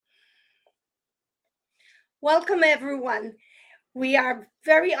Welcome, everyone. We are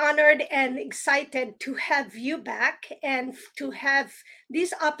very honored and excited to have you back and to have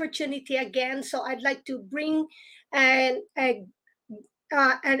this opportunity again. So, I'd like to bring an, a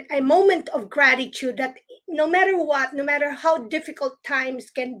moment of gratitude that no matter what, no matter how difficult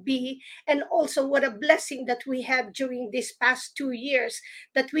times can be, and also what a blessing that we have during these past 2 years,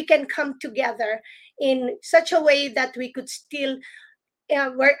 that we can come together in such a way that we could still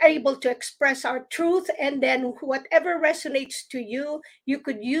we're able to express our truth, and then whatever resonates to you, you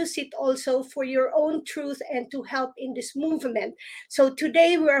could use it also for your own truth and to help in this movement. So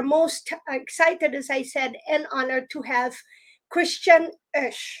today we are most excited, as I said, and honored to have Christian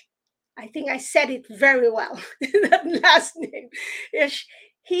Ish. I think I said it very well. That last name, Ish.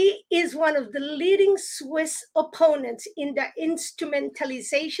 He is one of the leading Swiss opponents in the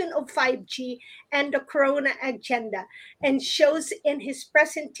instrumentalization of 5G and the Corona agenda, and shows in his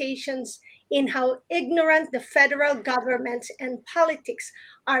presentations in how ignorant the federal governments and politics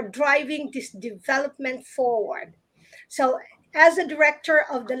are driving this development forward. So, as a director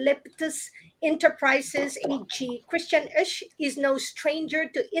of the Leptus Enterprises AG, Christian Ish is no stranger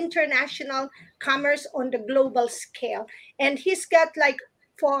to international commerce on the global scale. And he's got like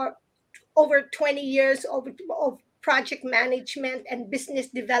for over 20 years of project management and business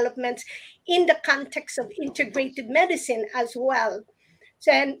development in the context of integrated medicine as well.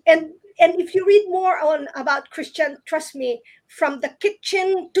 So, and if you read more on about Christian, trust me, from the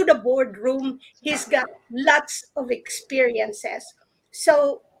kitchen to the boardroom, he's got lots of experiences.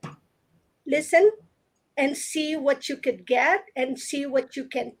 So listen and see what you could get and see what you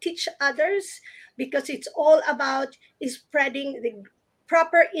can teach others, because it's all about is spreading the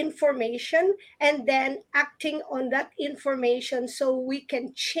proper information and then acting on that information so we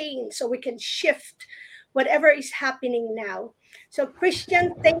can change, so we can shift whatever is happening now. So,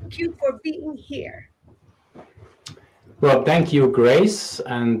 Christian, thank you for being here. Well, thank you, Grace,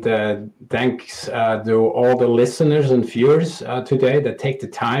 and thanks to all the listeners and viewers today that take the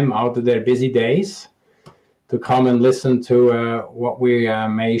time out of their busy days to come and listen to what we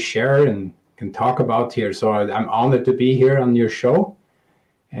may share and can talk about here. So I'm honored to be here on your show,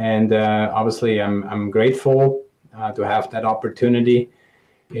 and obviously I'm grateful to have that opportunity.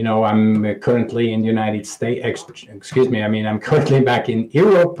 You know, I'm currently in the United States. Excuse me. I mean, I'm currently back in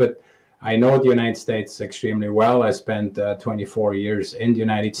Europe, but I know the United States extremely well. I spent 24 years in the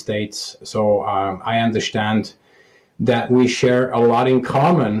United States, so I understand that we share a lot in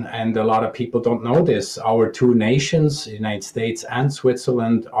common, and a lot of people don't know this. Our two nations, the United States and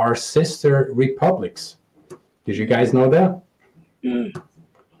Switzerland, are sister republics. Did you guys know that?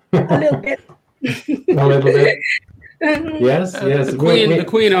 A little bit. A little bit. Yes, yes. The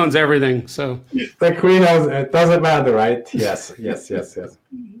queen owns everything, so the queen owns. It doesn't matter, right? Yes.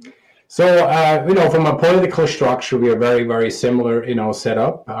 So, you know, from a political structure, we are very, very similar, you know, set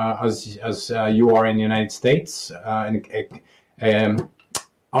up as you are in the United States. Other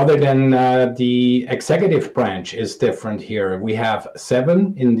than the executive branch is different here. We have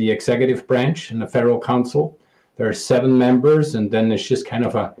 7 in the executive branch in the federal council. There are 7 members, and then it's just kind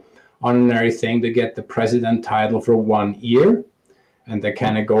of a honorary thing to get the president title for 1 year, and that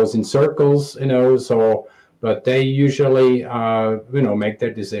kind of goes in circles, you know. So. But they usually, you know, make their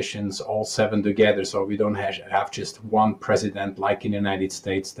decisions all 7 together. So we don't have just one president like in the United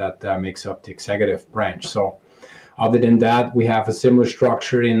States that makes up the executive branch. So other than that, we have a similar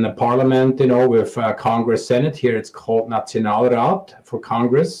structure in the parliament, you know, with Congress, Senate. Here it's called Nationalrat for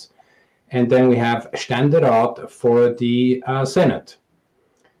Congress. And then we have Ständerat for the Senate.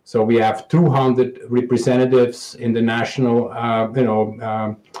 So we have 200 representatives in the national, you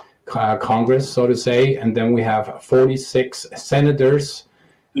know, Congress, so to say, and then we have 46 senators,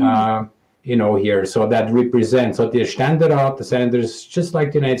 you know, here. So that represents, so the Ständerat, the senators, just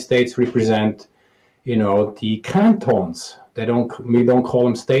like the United States, represent, you know, the cantons. We don't call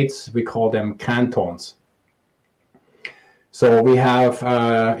them states, we call them cantons. So we have,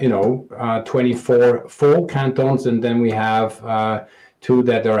 you know, 24 full cantons, and then we have 2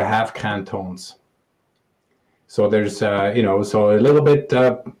 that are half cantons. So there's, you know, so a little bit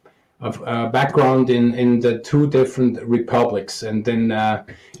of background in the 2 different republics. And then,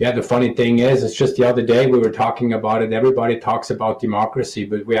 yeah, the funny thing is, it's just the other day we were talking about it. Everybody talks about democracy,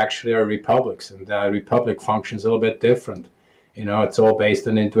 but we actually are republics, and the republic functions a little bit different. You know, it's all based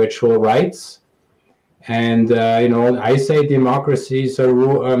on individual rights. And, you know, I say democracies are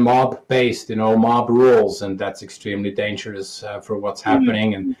mob-based, you know, mob rules, and that's extremely dangerous for what's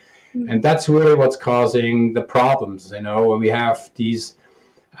happening. And that's really what's causing the problems. You know, we have these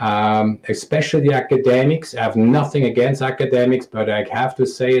especially the academics. I have nothing against academics, but I have to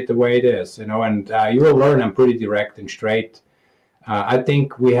say it the way it is, and you will learn I'm pretty direct and straight. I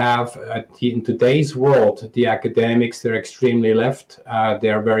think we have, in today's world, the academics, they're extremely left. They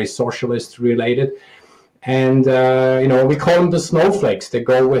are very socialist related. And, we call them the snowflakes. They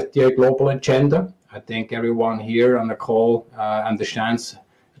go with the global agenda. I think everyone here on the call understands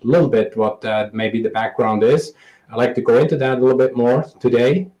a little bit what maybe the background is. I'd like to go into that a little bit more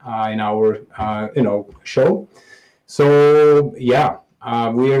today in our, show. So, yeah,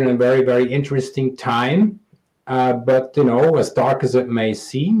 we're in a very, very interesting time. But, as dark as it may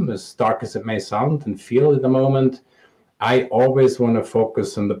seem, as dark as it may sound and feel at the moment, I always want to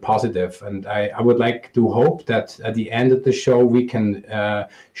focus on the positive. And I would like to hope that at the end of the show, we can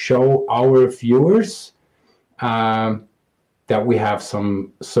show our viewers that we have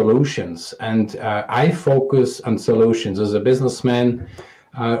some solutions. And I focus on solutions. As a businessman,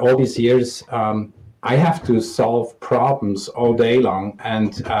 all these years, I have to solve problems all day long.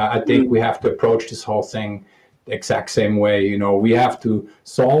 And I think we have to approach this whole thing the exact same way. We have to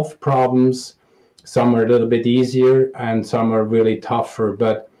solve problems. Some are a little bit easier and some are really tougher.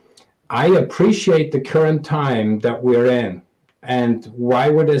 But I appreciate the current time that we're in. And why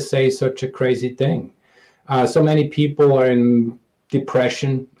would I say such a crazy thing? So many people are in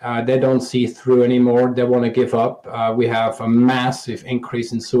depression. They don't see through anymore. They want to give up. We have a massive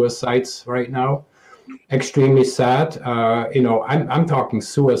increase in suicides right now. Extremely sad. I'm talking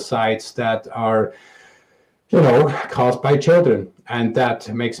suicides that are caused by children, and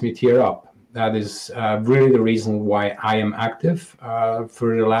that makes me tear up. That is really the reason why I am active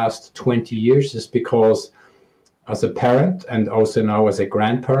for the last 20 years, is because as a parent and also now as a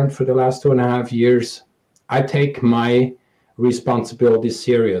grandparent for the last 2.5 years, I take my responsibility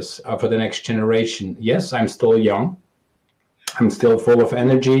serious for the next generation. Yes, I'm still young. I'm still full of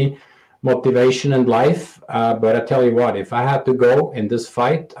energy, motivation, and life. But I tell you what, if I had to go in this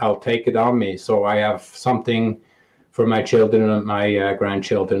fight, I'll take it on me. So I have something for my children and my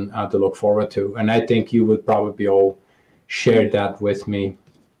grandchildren to look forward to. And I think you would probably all share that with me.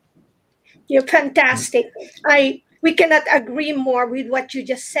 You're fantastic. We cannot agree more with what you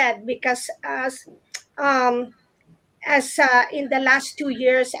just said, because as in the last 2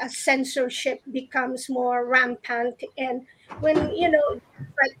 years, as censorship becomes more rampant, and when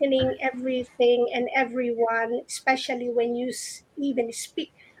threatening everything and everyone, especially when you even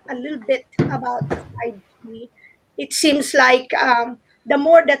speak a little bit about the 5G, it seems like the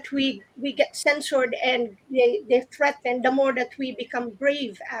more that we get censored and they threaten, the more that we become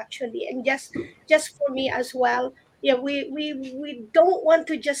brave, actually. And just for me as well, yeah, we don't want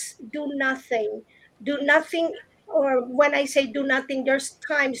to just do nothing. Or when I say do nothing, there's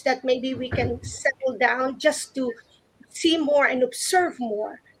times that maybe we can settle down just to see more and observe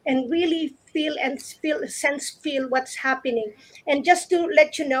more and really feel what's happening. And just to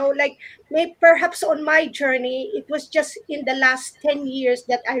let you know, like, maybe perhaps on my journey, it was just in the last 10 years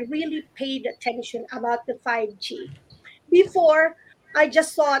that I really paid attention about the 5G. Before, I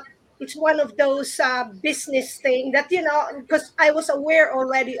just thought it's one of those business thing that, because I was aware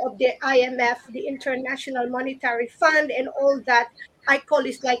already of the IMF, the International Monetary Fund, and all that. I call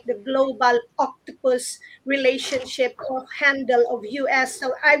it like the global octopus relationship or handle of US.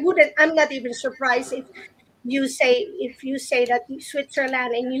 So I'm not even surprised if you say that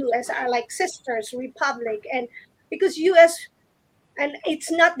Switzerland and US are like sisters republic. And because US, and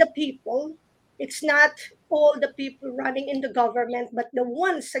it's not the people, it's not all the people running in the government, but the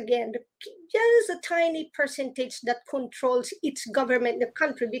ones, again, just a tiny percentage that controls its government, the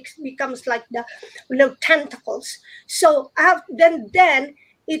country becomes like the tentacles. So then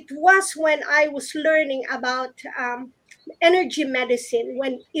it was when I was learning about energy medicine,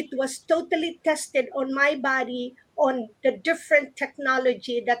 when it was totally tested on my body, on the different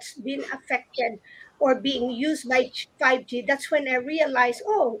technology that's been affected or being used by 5G. That's when I realized,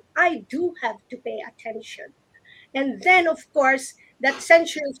 oh, I do have to pay attention. And then, of course, that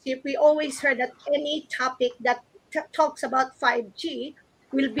censorship, we always heard that any topic that talks about 5G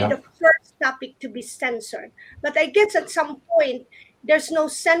will be Yeah. the first topic to be censored. But I guess at some point, there's no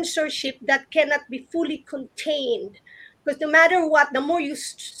censorship that cannot be fully contained. Because no matter what, the more you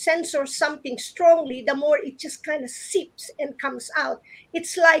censor something strongly, the more it just kind of seeps and comes out.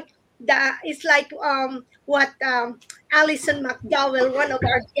 It's like what Alison McDowell, one of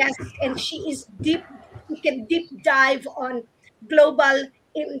our guests, and we can deep dive on global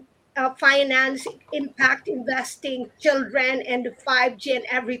finance, impact investing, children, and the 5G and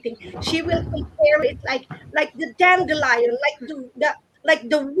everything. She will compare it like the dandelion, like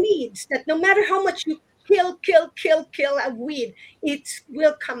the weeds, that no matter how much you kill a weed, it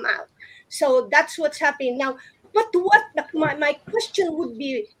will come out. So that's what's happening now. But my question would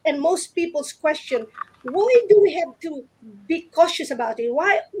be, and most people's question, why do we have to be cautious about it?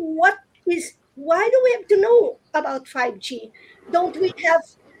 Why do we have to know about 5G? Don't we have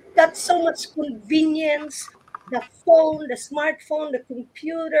that so much convenience? The phone, the smartphone, the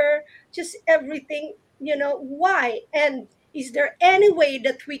computer, just everything, why? And is there any way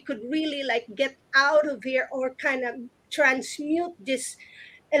that we could really like get out of here or kind of transmute this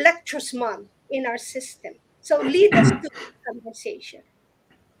electrosmog in our system? So lead us to the conversation.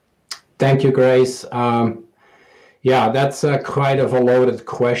 Thank you, Grace. Yeah, that's quite of a loaded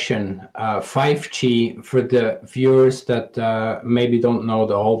question. 5G, for the viewers that maybe don't know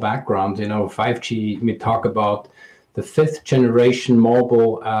the whole background, 5G, we talk about the 5th generation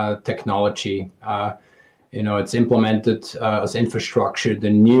mobile technology. It's implemented as infrastructure, the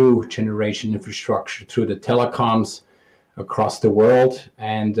new generation infrastructure through the telecoms across the world.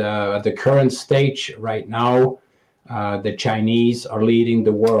 And at the current stage right now, the Chinese are leading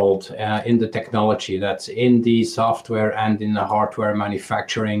the world in the technology. That's in the software and in the hardware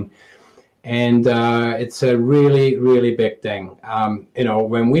manufacturing. And it's a really, really big thing.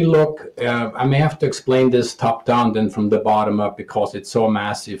 When we look, I may have to explain this top down then from the bottom up because it's so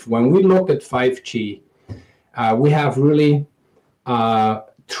massive. When we look at 5G, we have really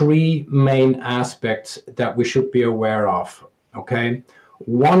 3 main aspects that we should be aware of, okay?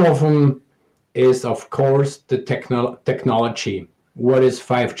 One of them is, of course, the technology. What is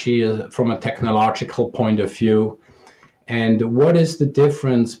 5G from a technological point of view? And what is the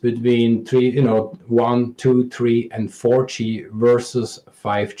difference between 1, 2, 3, and 4G versus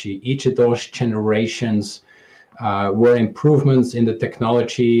 5G? Each of those generations were improvements in the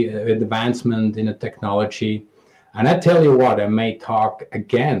technology, advancement in the technology. And I tell you what, I may talk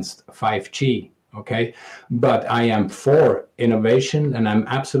against 5G, okay? But I am for innovation and I'm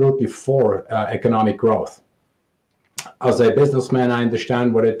absolutely for economic growth. As a businessman, I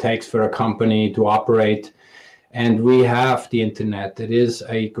understand what it takes for a company to operate. And we have the internet. It is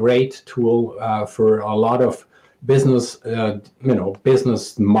a great tool for a lot of business,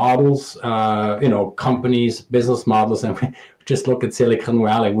 business models, companies, business models. And we just look at Silicon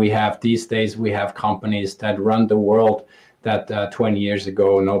Valley. These days, we have companies that run the world that 20 years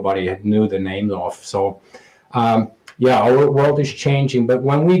ago, nobody knew the name of. So, our world is changing. But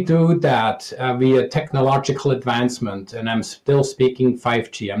when we do that via technological advancement, and I'm still speaking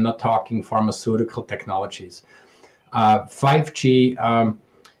 5G, I'm not talking pharmaceutical technologies. 5G,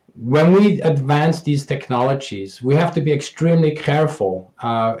 when we advance these technologies, we have to be extremely careful,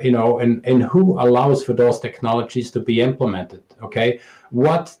 in who allows for those technologies to be implemented. Okay,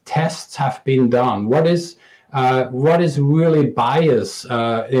 what tests have been done? What is really bias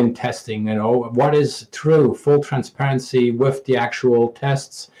in testing? What is true? Full transparency with the actual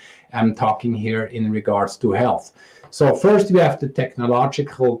tests. I'm talking here in regards to health. So first we have the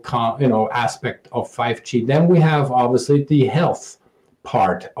technological, aspect of 5G. Then we have obviously the health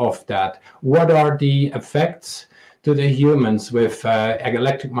part of that. What are the effects to the humans with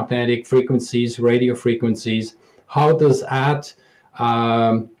electromagnetic frequencies, radio frequencies? How does that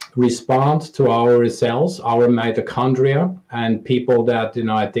respond to our cells, our mitochondria? And people that,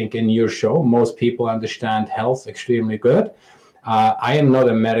 I think in your show, most people understand health extremely good. I am not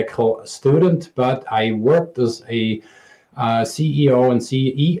a medical student, but I worked as a CEO and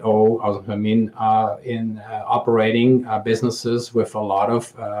CEO, in operating businesses with a lot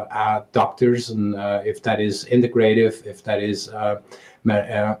of doctors, and if that is integrative, if that is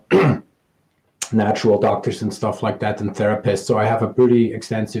natural doctors and stuff like that, and therapists. So I have a pretty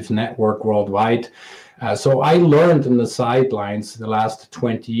extensive network worldwide. So I learned on the sidelines the last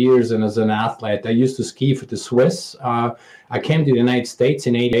 20 years, and as an athlete, I used to ski for the Swiss. I came to the United States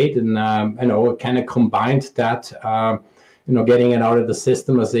in '88, and kind of combined that, getting it out of the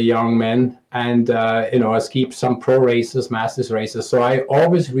system as a young man, and I skied some pro races, masters races. So I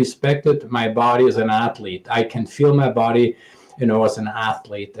always respected my body as an athlete. I can feel my body, as an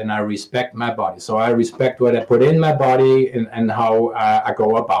athlete, and I respect my body. So I respect what I put in my body and how I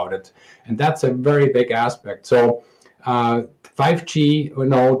go about it. And that's a very big aspect. So 5G,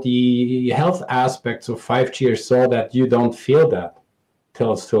 the health aspects of 5G are so that you don't feel that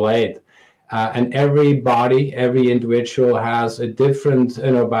till it's too late. And every individual has a different,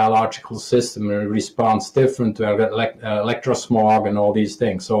 biological system and responds different to electrosmog and all these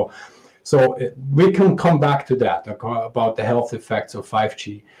things. So we can come back to that, about the health effects of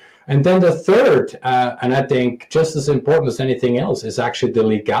 5G. And then the third, and I think just as important as anything else, is actually the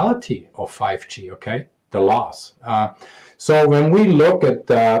legality of 5G, okay? the laws. So when we look at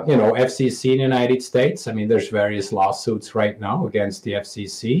FCC in the United States, I mean, there's various lawsuits right now against the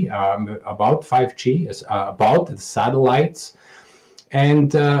FCC about 5G, about the satellites.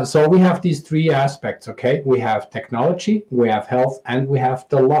 And so we have these three aspects, okay? We have technology, we have health, and we have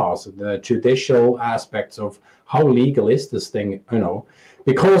the laws, the judicial aspects of how legal is this thing,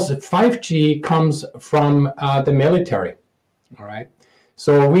 because 5G comes from the military, all right?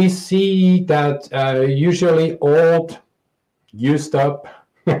 So we see that usually old, used up,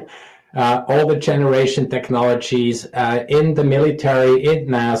 older generation technologies in the military, in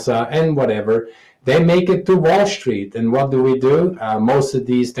NASA, and whatever, they make it to Wall Street. And what do? Most of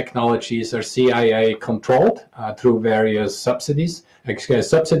these technologies are CIA controlled through various subsidiaries,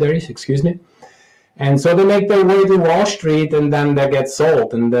 excuse me. And so they make their way to Wall Street, and then they get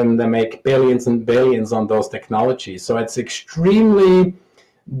sold, and then they make billions and billions on those technologies. So it's extremely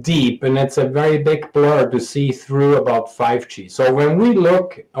deep, and it's a very big blur to see through about 5G. So when we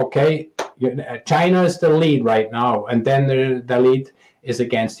look, okay, China is the lead right now, and then the lead is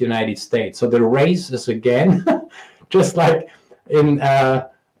against the United States. So the race is again, just like in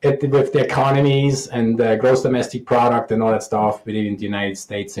with the economies and the gross domestic product and all that stuff between the United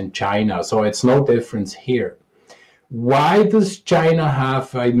States and China. So it's no difference here. Why does China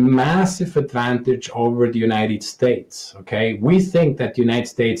have a massive advantage over the United States? Okay, we think that the United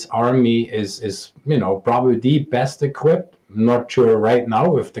States Army is probably the best equipped. I'm not sure right now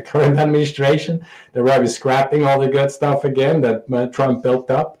with the current administration. They're probably scrapping all the good stuff again that Trump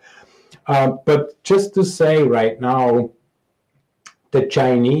built up. But just to say right now, the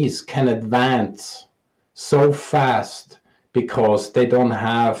Chinese can advance so fast because they don't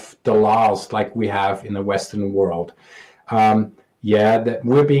have the laws like we have in the Western world.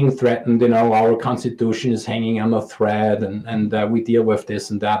 We're being threatened, our constitution is hanging on a thread, and we deal with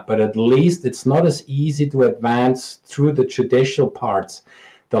this and that, but at least it's not as easy to advance through the judicial parts,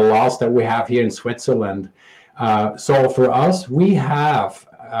 the laws that we have here in Switzerland. So for us, we have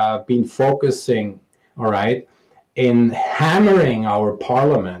been focusing, all right, in hammering our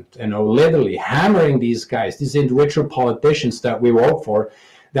parliament, literally hammering these guys, these individual politicians that we vote for,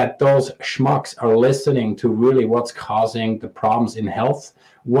 that those schmucks are listening to really what's causing the problems in health.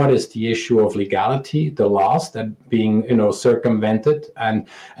 What is the issue of legality, the laws that being, circumvented, and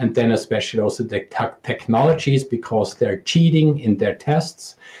then especially also the technologies, because they're cheating in their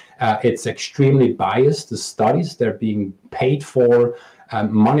tests. It's extremely biased. The studies, they're being paid for,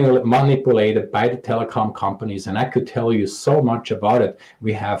 manipulated by the telecom companies, and I could tell you so much about it.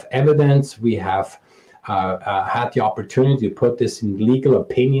 We have evidence. We have had the opportunity to put this in legal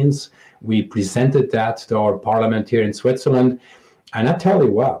opinions. We presented that to our parliament here in Switzerland, and I tell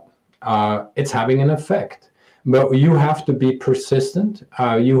you what, it's having an effect. But you have to be persistent.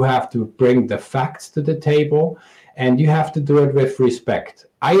 You have to bring the facts to the table, and you have to do it with respect.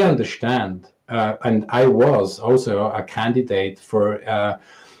 I understand. And I was also a candidate for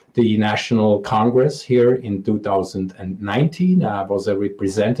the National Congress here in 2019. I was a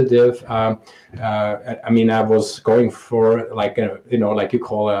representative. I was going for like you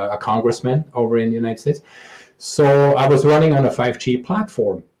call a congressman over in the United States. So I was running on a 5G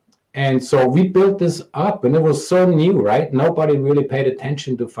platform. And so we built this up, and it was so new, right? Nobody really paid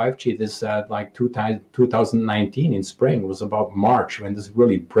attention to 5G. This 2019 in spring. It was about March when this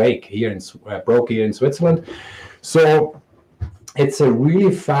really broke here in Switzerland. So it's a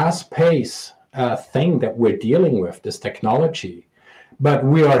really fast-paced thing that we're dealing with, this technology. But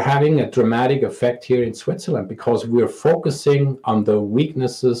we are having a dramatic effect here in Switzerland because we're focusing on the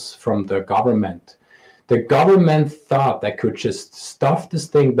weaknesses from the government. The government thought they could just stuff this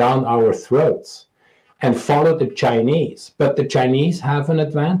thing down our throats and follow the Chinese. But the Chinese have an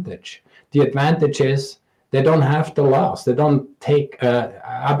advantage. The advantage is they don't have the laws. They don't take,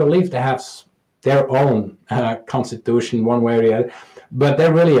 I believe they have their own constitution one way or the other. But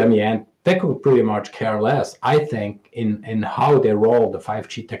they're really, in the end, they could pretty much care less, I think, in how they roll the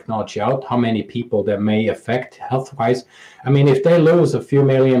 5G technology out, how many people that may affect health-wise. I mean, if they lose a few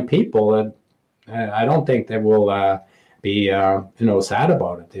million people, I don't think they will be, sad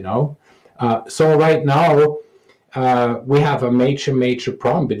about it, So right now, we have a major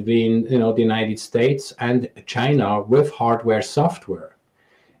problem between, the United States and China with hardware, software.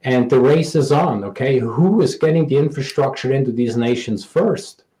 And the race is on, okay? Who is getting the infrastructure into these nations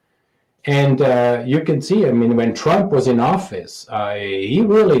first? And you can see, when Trump was in office, he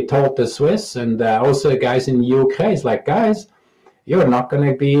really told the Swiss and also the guys in the UK, it's like, guys, you're not going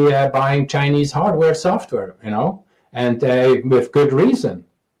to be buying Chinese hardware, software, and with good reason.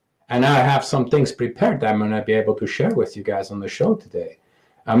 And I have some things prepared that I'm going to be able to share with you guys on the show today.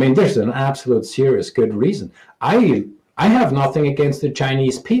 I mean, there's an absolute serious good reason. I have nothing against the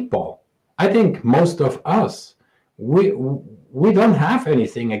Chinese people. I think most of us, we don't have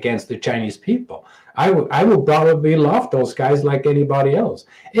anything against the Chinese people. I would probably love those guys like anybody else.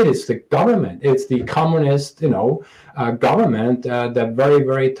 It is the government. It's the communist, government, the very,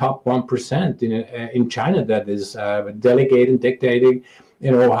 very top 1% in China that is delegating, dictating,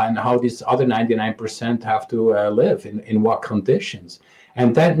 and how these other 99% have to live in what conditions.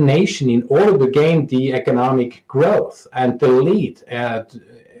 And that nation, in order to gain the economic growth and the lead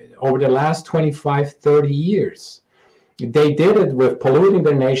over the last 25, 30 years, they did it with polluting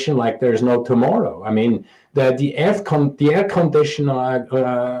their nation like there's no tomorrow. I mean, the air condition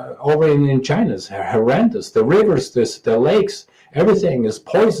over in China is horrendous. The rivers, the lakes, everything is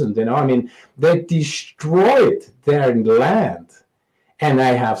poisoned. I mean, they destroyed their land. And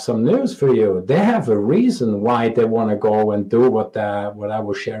I have some news for you. They have a reason why they want to go and do what I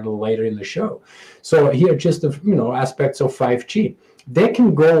will share a little later in the show. So here, just the aspects of 5G. They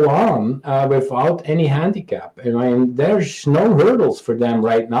can go on without any handicap. I mean, there's no hurdles for them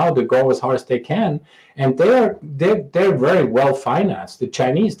right now to go as hard as they can, and they're very well financed. The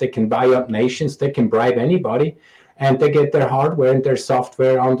Chinese, they can buy up nations, they can bribe anybody, and they get their hardware and their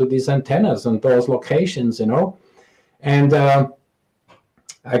software onto these antennas and those locations, and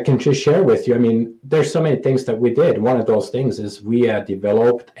I can just share with you. I mean, there's so many things that we did. One of those things is we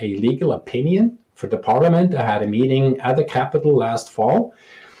developed a legal opinion for the parliament. I had a meeting at the Capitol last fall,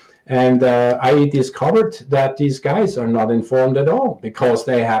 and I discovered that these guys are not informed at all because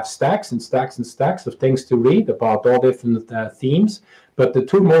they have stacks and stacks and stacks of things to read about all different themes. But the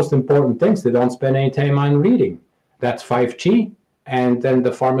two most important things they don't spend any time on reading. That's 5G. And then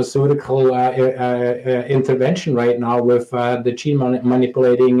the pharmaceutical intervention right now with the gene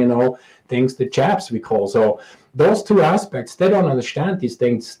manipulating, things, the jabs we call. So those two aspects, they don't understand these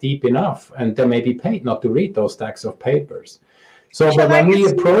things deep enough, and they may be paid not to read those stacks of papers. So, but when we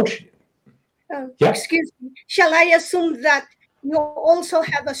approach, excuse me, shall I assume that you also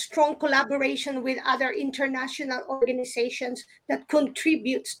have a strong collaboration with other international organizations that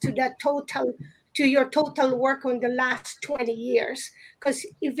contributes to your total work on the last 20 years? Because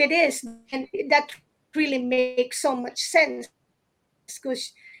if it is, then that really makes so much sense,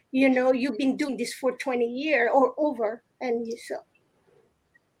 because you've been doing this for 20 years or over, and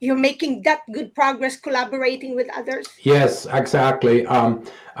you're making that good progress collaborating with others. Yes, exactly.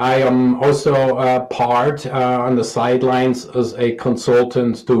 I am also part on the sidelines as a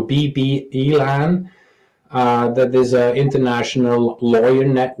consultant to BBELAN. That is an international lawyer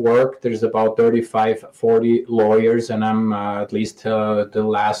network. There's about 35, 40 lawyers, and I'm at least the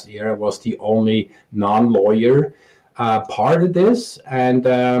last year I was the only non-lawyer part of this. And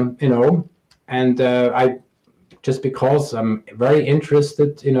I, just because I'm very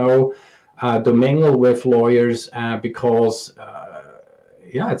interested, to mingle with lawyers because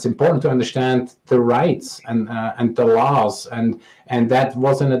it's important to understand the rights and the laws, and that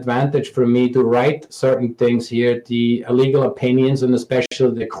was an advantage for me to write certain things here, the legal opinions, and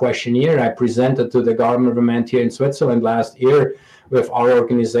especially the questionnaire I presented to the government here in Switzerland last year with our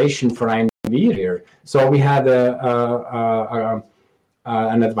organization for INV here. So we had an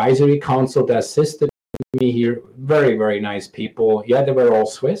advisory council that assisted me here. Very, very nice people. Yeah, they were all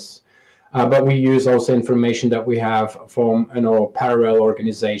Swiss. But we use also information that we have from parallel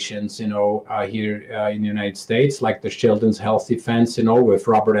organizations here in the United States, like the Children's Health Defense with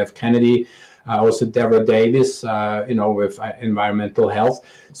Robert F. Kennedy, also Deborah Davis with environmental health.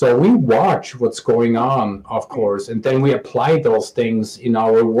 So we watch what's going on, of course, and then we apply those things in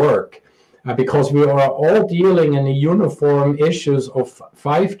our work because we are all dealing in the uniform issues of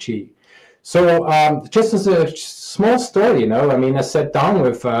 5G. So just as a small story, I sat down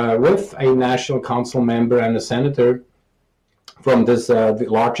with a national council member and a senator from this the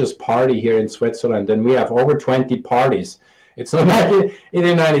largest party here in Switzerland, and we have over 20 parties. It's not like in the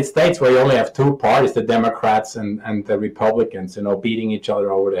United States where you only have two parties, the Democrats and the Republicans, beating each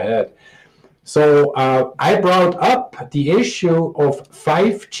other over the head. So I brought up the issue of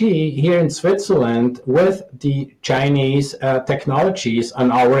 5G here in Switzerland with the Chinese technologies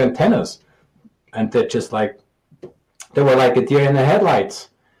on our antennas. And they were like a deer in the headlights.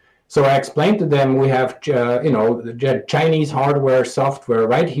 So I explained to them, we have, the Chinese hardware, software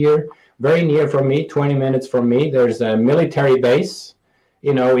right here, very near from me, 20 minutes from me. There's a military base,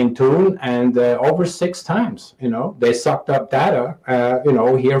 in Thun, and over 6 times, they sucked up data,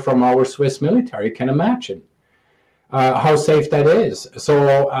 here from our Swiss military. You can imagine how safe that is.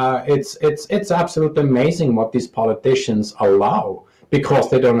 So it's absolutely amazing what these politicians allow because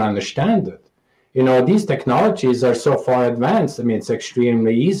they don't understand it. these technologies are so far advanced. I mean, it's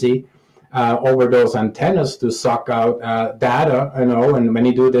extremely easy over those antennas to suck out data, and when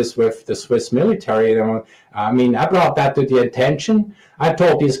you do this with the Swiss military, I mean, I brought that to the attention. I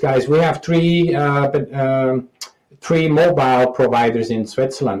told these guys, we have three mobile providers in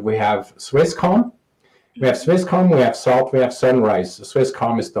Switzerland. We have Swisscom, we have Salt, we have Sunrise.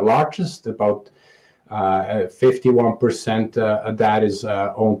 Swisscom is the largest, about 51% of that is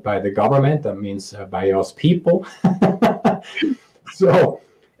owned by the government. That means by us people. So,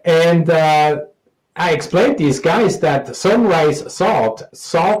 and I explained to these guys that Sunrise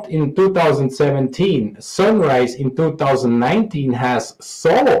Salt in 2017, Sunrise in 2019 has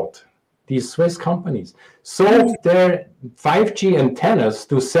sold, these Swiss companies, sold their 5G antennas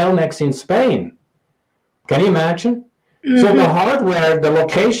to Cellnex in Spain. Can you imagine? So the hardware, the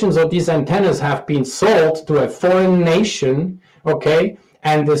locations of these antennas have been sold to a foreign nation, okay?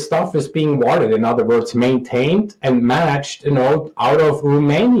 And the stuff is being watered, in other words, maintained and managed, out of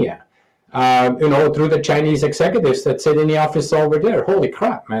Romania, through the Chinese executives that sit in the office over there. Holy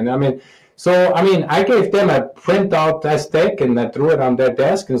crap, man. I mean, I gave them a printout Aztec and I threw it on their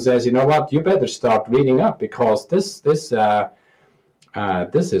desk and says, you know what, you better start reading up because this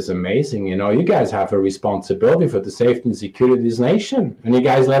is amazing. You guys have a responsibility for the safety and security of this nation, and you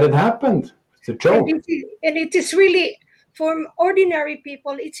guys let it happen. It's a joke. And it is really, for ordinary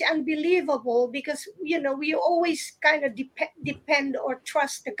people, it's unbelievable because, we always kind of depend or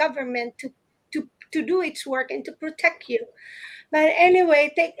trust the government to do its work and to protect you. But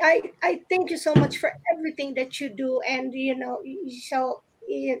anyway, I thank you so much for everything that you do. And, so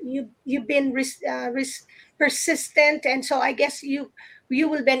you've been persistent. And so I guess you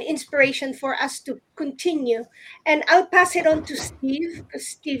will be an inspiration for us to continue. And I'll pass it on to Steve because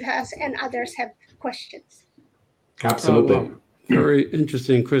Steve and others have questions. Absolutely. Well, very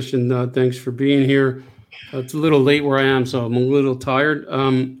interesting, Christian. Thanks for being here. It's a little late where I am, so I'm a little tired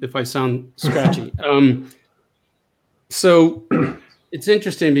if I sound scratchy. So it's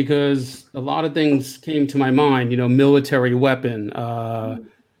interesting because a lot of things came to my mind, military weapon.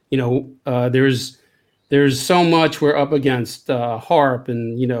 There's so much we're up against, HAARP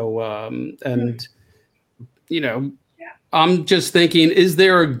and I'm just thinking, is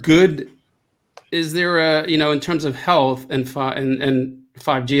there in terms of health and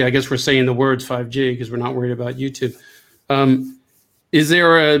 5G, I guess we're saying the words 5G because we're not worried about YouTube. Is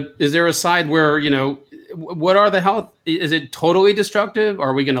there a side where, what are the health? Is it totally destructive?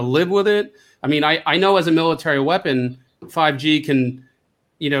 Are we going to live with it? I mean, I know as a military weapon, 5G can,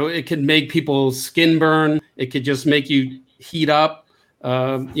 it can make people's skin burn. It could just make you heat up.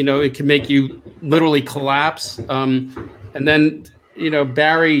 It can make you literally collapse. And then,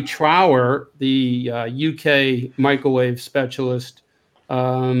 Barry Trower, the UK microwave specialist,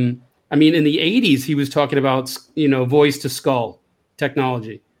 in the 80s, he was talking about, voice to skull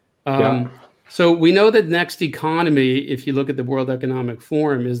technology. So we know that next economy, if you look at the World Economic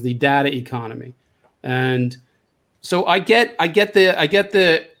Forum, is the data economy. And so I get the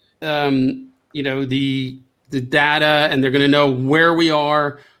data, and they're going to know where we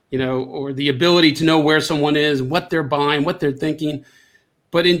are, or the ability to know where someone is, what they're buying, what they're thinking.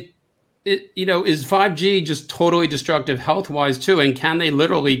 But is 5G just totally destructive health-wise too? And can they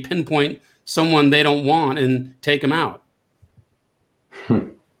literally pinpoint someone they don't want and take them out?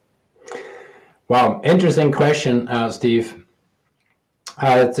 Wow, interesting question, Steve.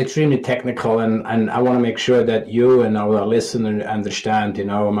 It's extremely technical, and I want to make sure that you and our listener understand,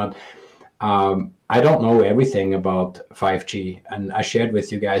 I don't know everything about 5G, and I shared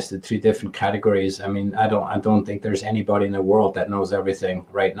with you guys the three different categories. I mean, I don't think there's anybody in the world that knows everything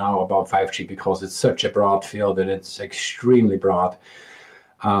right now about 5G because it's such a broad field and it's extremely broad.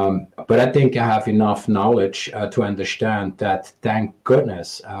 But I think I have enough knowledge to understand that, thank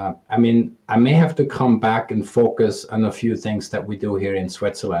goodness. I may have to come back and focus on a few things that we do here in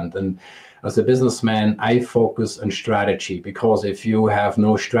Switzerland. And as a businessman, I focus on strategy because if you have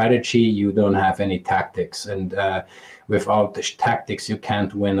no strategy, you don't have any tactics. And without the tactics, you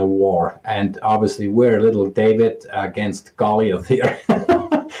can't win a war. And obviously, we're little David against Goliath here.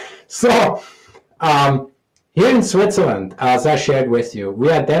 So, here in Switzerland, as I shared with you,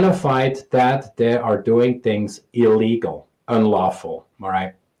 we identified that they are doing things illegal, unlawful, all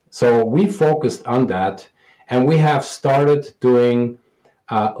right? So we focused on that, and we have started doing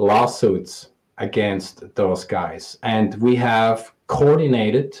lawsuits against those guys. And we have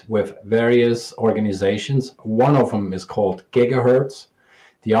coordinated with various organizations. One of them is called Gigahertz.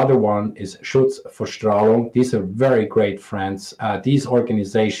 The other one is Schutz vor Strahlung. These are very great friends. These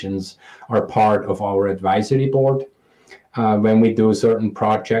organizations are part of our advisory board when we do certain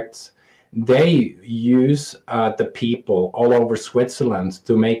projects. they use the people all over Switzerland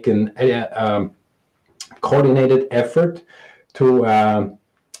to make an coordinated effort to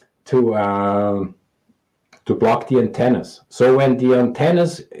block the antennas. So when the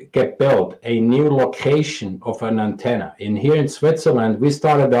antennas get built, a new location of an antenna. Here in Switzerland, we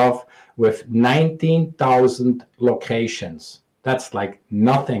started off with 19,000 locations. That's like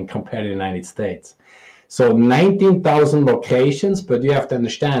nothing compared to the United States. So 19,000 locations, but you have to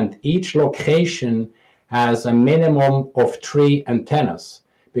understand, each location has a minimum of 3 antennas,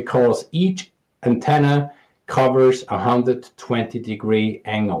 because each antenna covers 120-degree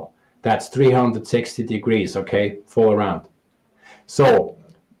angle. That's 360 degrees, okay, full around. So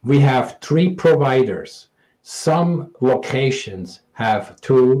we have 3 providers. Some locations have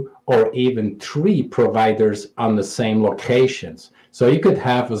 2 or even 3 providers on the same locations. So you could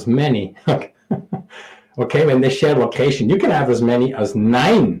have as many, okay, when they share location, you can have as many as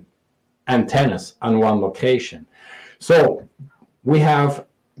 9 antennas on one location. So we have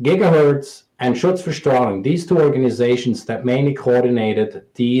Gigahertz and Schutzverstrahlung, these 2 organizations that mainly coordinated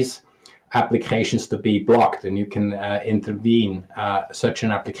these applications to be blocked, and you can intervene such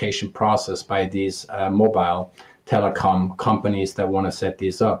an application process by these mobile telecom companies that want to set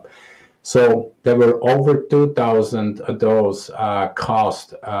these up. So there were over 2,000 of those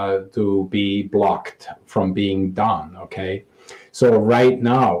cost to be blocked from being done, okay? So right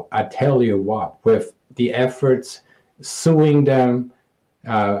now, I tell you what, with the efforts suing them,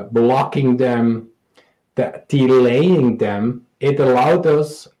 blocking them, delaying them, it allowed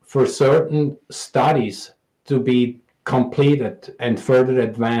us for certain studies to be completed and further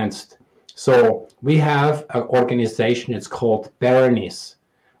advanced. So we have an organization, it's called Berenice.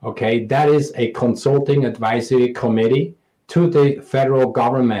 Okay, that is a consulting advisory committee to the federal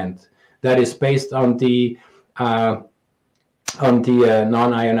government that is based on the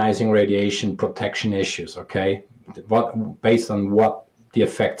non-ionizing radiation protection issues. Okay, based on what the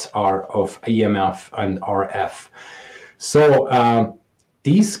effects are of EMF and RF. So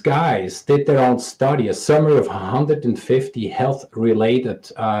these guys did their own study, a summary of 150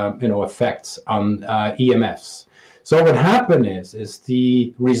 health-related, effects on EMFs. So what happened is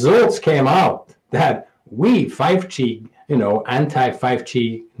the results came out that we 5G,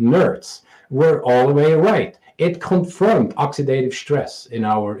 anti-5G nerds were all the way right. It confirmed oxidative stress in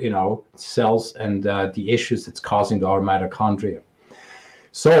our, cells and the issues it's causing to our mitochondria.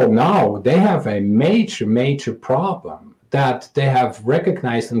 So now they have a major, major problem that they have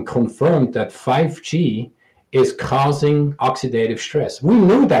recognized and confirmed that 5G is causing oxidative stress. We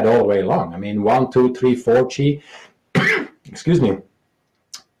knew that all the way along. I mean, 1, 2, 3, 4G, excuse me,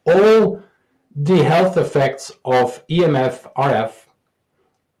 all the health effects of EMF, RF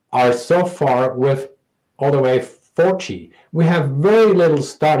are so far with all the way 4G. We have very little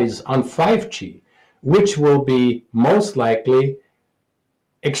studies on 5G, which will be most likely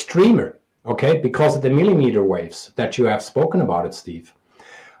extremer, okay, because of the millimeter waves that you have spoken about it, Steve.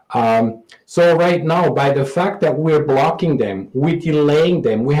 So right now, by the fact that we're blocking them, we're delaying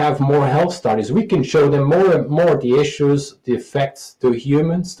them, we have more health studies, we can show them more and more the issues, the effects to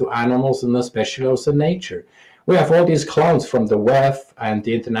humans, to animals, and especially also nature. We have all these clowns from the WEF and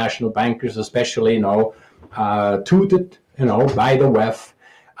the international bankers, especially, tooted, by the WEF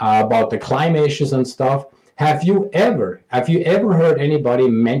about the climate issues and stuff. Have you ever heard anybody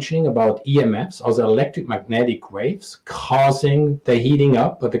mentioning about EMFs, also electromagnetic waves, causing the heating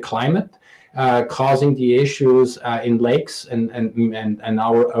up of the climate, causing the issues in lakes and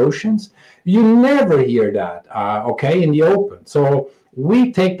our oceans? You never hear that, in the open. So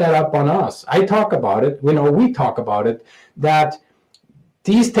we take that up on us. I talk about it, we talk about it, that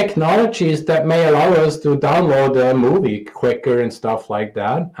these technologies that may allow us to download a movie quicker and stuff like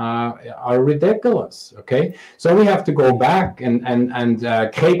that are ridiculous, okay? So we have to go back and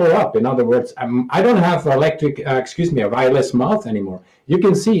cable up. In other words, I don't have a wireless mouth anymore. You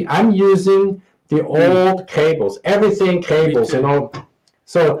can see I'm using the old cables, everything cables,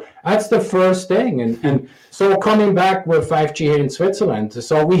 So that's the first thing. And so coming back with 5G here in Switzerland,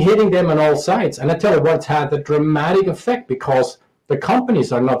 so we're hitting them on all sides. And I tell you what, it's had a dramatic effect because the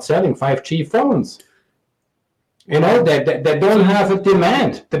companies are not selling 5G phones. They don't have a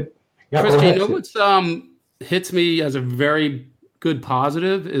demand. Chris, what's hits me as a very good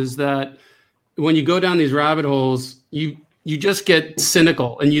positive is that when you go down these rabbit holes, you just get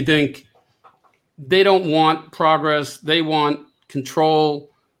cynical and you think they don't want progress, they want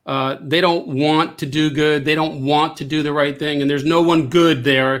control, they don't want to do good, they don't want to do the right thing, and there's no one good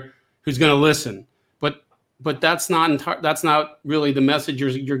there who's going to listen. But that's not really the message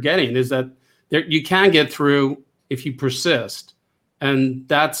you're getting, is that you can get through if you persist. And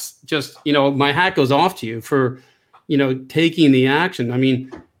that's just, my hat goes off to you for, taking the action. I mean,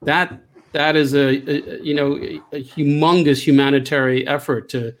 that is a humongous humanitarian effort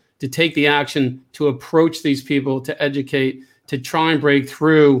to take the action, to approach these people, to educate, to try and break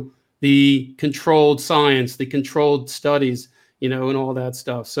through the controlled science, the controlled studies, and all that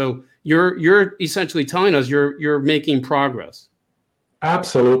stuff. So you're essentially telling us you're making progress.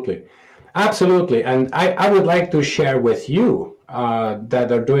 Absolutely. And I would like to share with you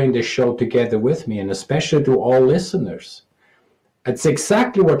that are doing this show together with me, and especially to all listeners. It's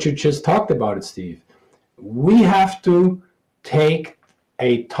exactly what you just talked about, Steve. We have to take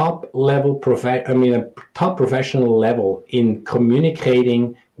a top professional level in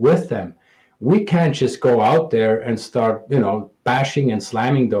communicating with them. We can't just go out there and start, bashing and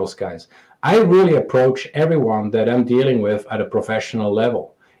slamming those guys. I really approach everyone that I'm dealing with at a professional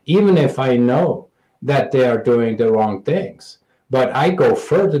level, even if I know that they are doing the wrong things. But I go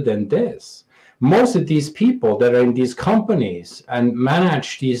further than this. Most of these people that are in these companies and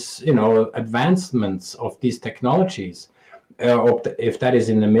manage these, advancements of these technologies, if that is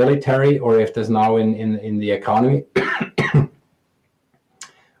in the military or if that's now in the economy,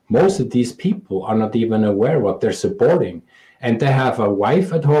 most of these people are not even aware what they're supporting. And they have a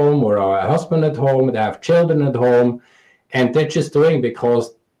wife at home or a husband at home, they have children at home, and they're just doing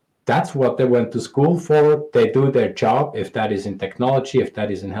because that's what they went to school for. They do their job, if that is in technology, if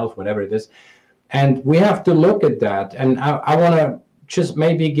that is in health, whatever it is. And we have to look at that. And I want to just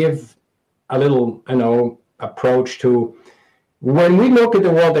maybe give a little, approach to when we look at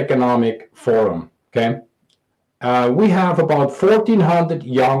the World Economic Forum, okay? We have about 1,400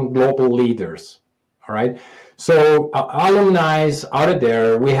 young global leaders, all right? So alumni out of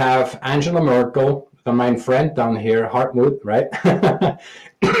there, we have Angela Merkel, my friend down here, Hartmut, right?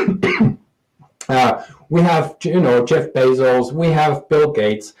 We have, Jeff Bezos, we have Bill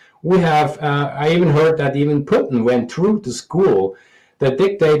Gates, we have, I even heard that even Putin went through the school, the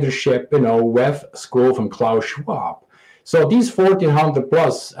dictatorship, WEF school from Klaus Schwab. So these 1,400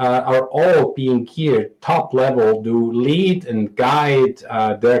 plus are all being geared top level to lead and guide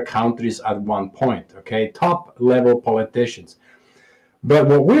their countries at one point, okay? Top level politicians. But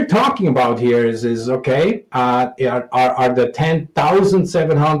what we're talking about here is okay, are the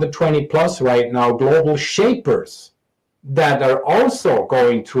 10,720 plus right now global shapers that are also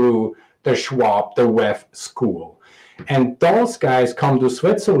going through the Schwab, the WEF school. And those guys come to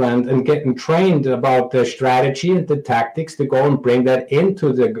Switzerland and getting trained about the strategy and the tactics to go and bring that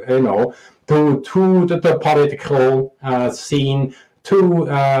into the, to the political scene, to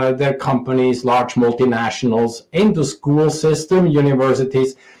their companies, large multinationals, into school system,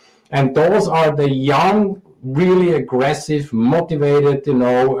 universities. And those are the young, really aggressive, motivated,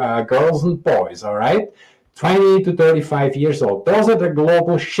 girls and boys, all right? 20 to 35 years old. Those are the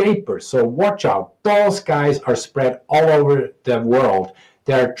global shapers. So watch out. Those guys are spread all over the world.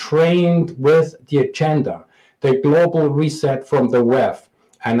 They're trained with the agenda, the global reset from the WEF.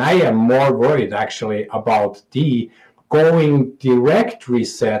 And I am more worried actually about the going direct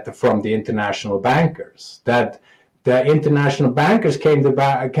reset from the international bankers. That the international bankers came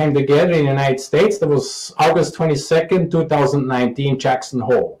together in the United States. That was August 22nd, 2019, Jackson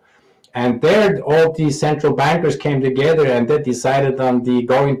Hole. And there, all these central bankers came together and they decided on the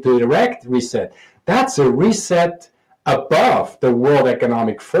going to direct reset. That's a reset above the World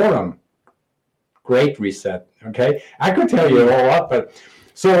Economic Forum. Great reset, okay? I could tell you all up, but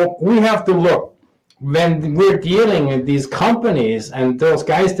so we have to look. When we're dealing with these companies and those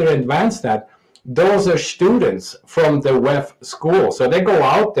guys that advance that, those are students from the WEF school. So they go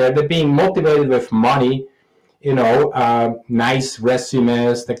out there, they're being motivated with money, nice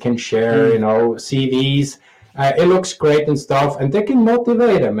resumes that can share, CVs. It looks great and stuff, and they can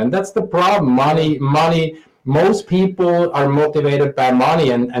motivate them. And that's the problem. Money. Most people are motivated by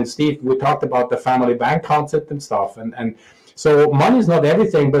money. And Steve, we talked about the family bank concept and stuff. And so money is not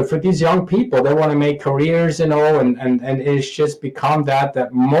everything, but for these young people, they want to make careers, and it's just become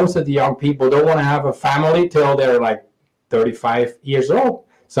that most of the young people don't want to have a family till they're like 35 years old.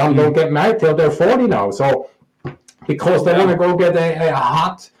 Some don't get married till they're 40 now. So because they want to go get a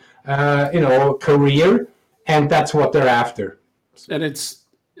hot, career, and that's what they're after. And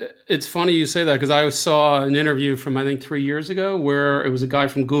it's funny you say that, because I saw an interview from, I think, 3 years ago, where it was a guy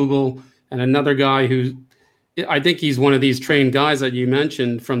from Google and another guy who, I think he's one of these trained guys that you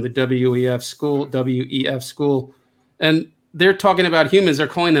mentioned from the WEF school. And they're talking about humans, they're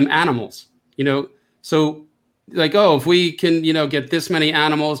calling them animals, so like, if we can, get this many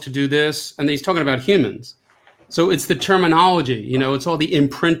animals to do this, and he's talking about humans. So it's the terminology, it's all the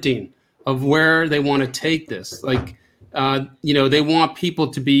imprinting of where they want to take this. Like, they want people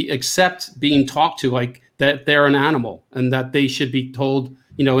to accept being talked to like that they're an animal and that they should be told,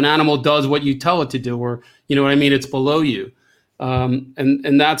 an animal does what you tell it to do, or, you know what I mean? It's below you.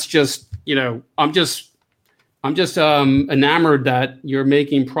 And that's just, I'm just enamored that you're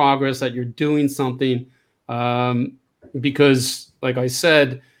making progress, that you're doing something, because, like I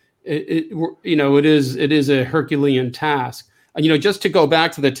said, it is a Herculean task. And, just to go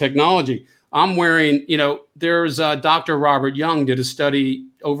back to the technology, I'm wearing, there's Dr. Robert Young did a study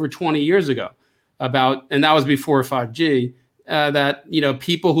over 20 years ago about, and that was before 5G, that,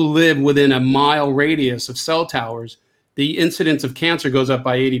 people who live within a mile radius of cell towers, the incidence of cancer goes up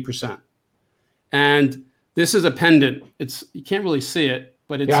by 80%. And this is a pendant. You can't really see it,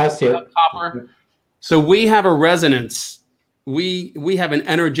 but it's I see it. Copper. So we have a resonance. We have an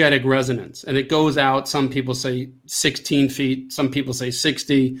energetic resonance, and it goes out. Some people say 16 feet. Some people say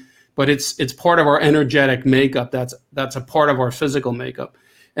 60, but it's part of our energetic makeup. That's a part of our physical makeup.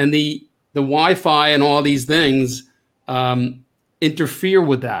 And the Wi-Fi and all these things interfere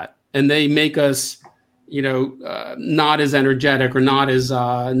with that, and they make us, not as energetic, or not as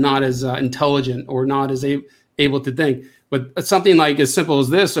intelligent, or not as able to think. But something like as simple as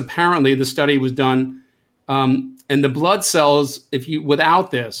this, apparently the study was done, and the blood cells,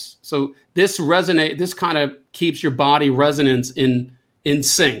 without this, so this kind of keeps your body resonance in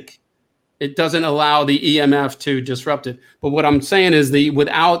sync. It doesn't allow the EMF to disrupt it. But what I'm saying is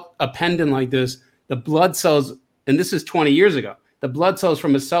without a pendant like this, the blood cells, and this is 20 years ago, the blood cells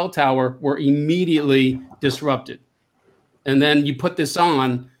from a cell tower were immediately disrupted. And then you put this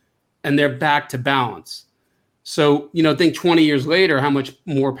on and they're back to balance. So, think 20 years later, how much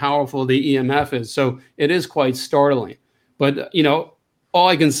more powerful the EMF is. So it is quite startling. But, all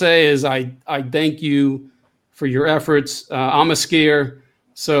I can say is I thank you for your efforts. I'm a skier.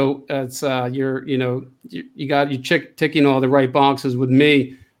 So it's you're ticking all the right boxes with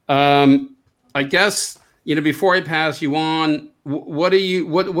me. I guess, before I pass you on,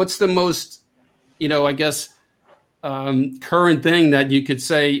 what's the most, current thing that you could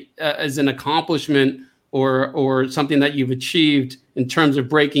say as an accomplishment or something that you've achieved in terms of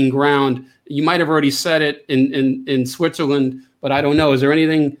breaking ground? You might have already said it in Switzerland, but I don't know. Is there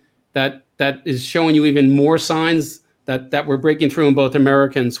anything that is showing you even more signs that we're breaking through in both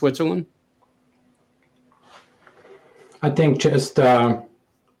America and Switzerland? I think just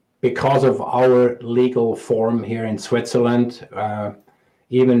because of our legal form here in Switzerland,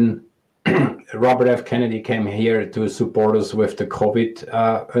 even Robert F. Kennedy came here to support us with the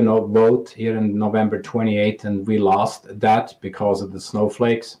COVID vote here in November 28th, and we lost that because of the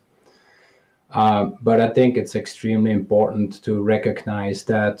snowflakes. But I think it's extremely important to recognize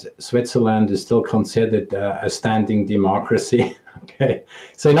that Switzerland is still considered a standing democracy. Okay,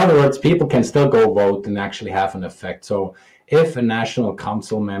 so in other words, people can still go vote and actually have an effect. So if a national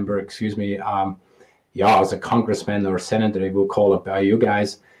council member, as a congressman or senator, they will call it by you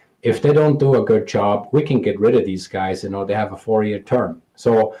guys, if they don't do a good job, we can get rid of these guys. They have a 4-year term.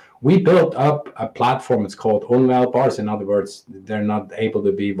 So we built up a platform. It's called Unwählbar. In other words, they're not able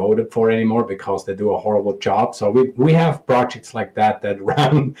to be voted for anymore because they do a horrible job. So we have projects like that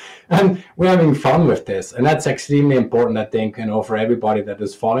run, and we're having fun with this. And that's extremely important, I think, for everybody that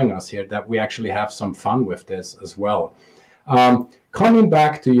is following us here, that we actually have some fun with this as well. Coming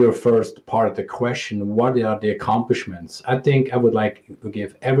back to your first part of the question, what are the accomplishments? I think I would like to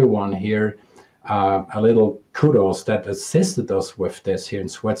give everyone here a little kudos that assisted us with this here in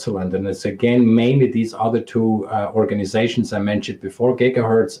Switzerland. And it's again, mainly these other two organizations I mentioned before,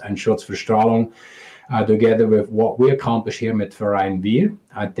 Gigahertz and Schutz für Strahlung, together with what we accomplished here with Verein Wir.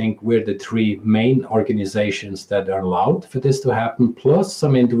 I think we're the three main organizations that are allowed for this to happen, plus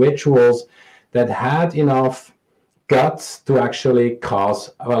some individuals that had enough guts to actually cause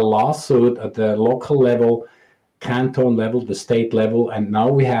a lawsuit at the local level, canton level, the state level. And now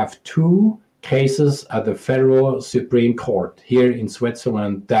we have 2 cases at the federal Supreme Court here in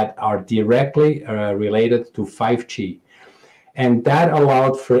Switzerland that are directly related to 5G. And that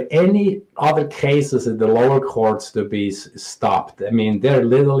allowed for any other cases in the lower courts to be stopped. I mean, they're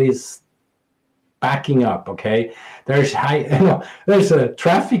literally backing up, okay? There's a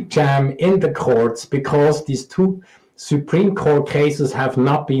traffic jam in the courts because these 2 Supreme Court cases have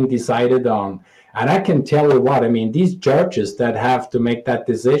not been decided on. And I can tell you what, these judges that have to make that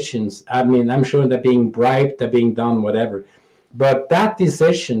decisions, I'm sure they're being bribed, they're being done, whatever. But that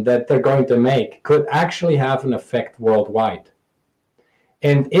decision that they're going to make could actually have an effect worldwide.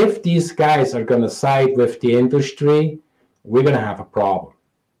 And if these guys are going to side with the industry, we're going to have a problem.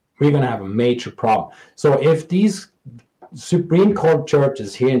 We're going to have a major problem. So if these Supreme Court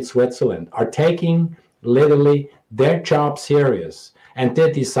judges here in Switzerland are taking literally their job serious and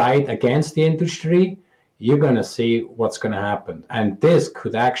they decide against the industry, you're going to see what's going to happen. And this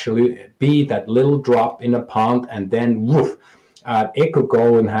could actually be that little drop in a pond, and then woof, it could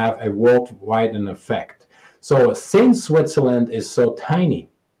go and have a worldwide effect. So since Switzerland is so tiny,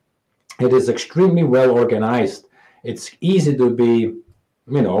 it is extremely well organized. It's easy to be,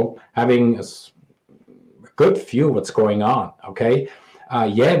 having a good view of what's going on, okay?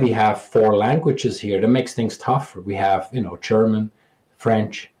 We have 4 languages here. That makes things tougher. We have, German,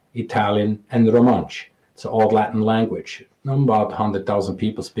 French, Italian, and Romansh. It's all Latin language. About 100,000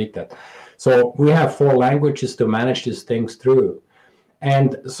 people speak that. So we have 4 languages to manage these things through.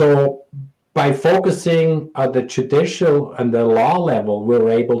 And so by focusing at the judicial and the law level, we're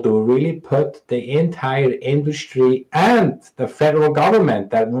able to really put the entire industry and the federal government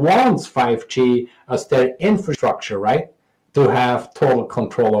that wants 5G as their infrastructure, right, to have total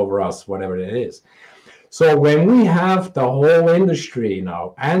control over us, whatever it is. So when we have the whole industry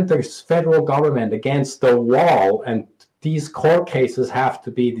now and the federal government against the wall, and these court cases have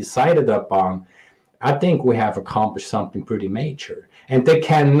to be decided upon, I think we have accomplished something pretty major. And they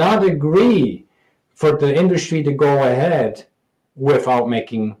cannot agree for the industry to go ahead without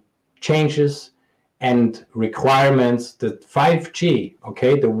making changes and requirements. The 5G,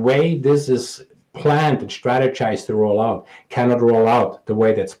 okay, the way this is planned and strategized to roll out, cannot roll out the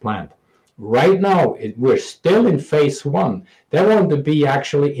way that's planned. Right now, we're still in phase 1. They want to be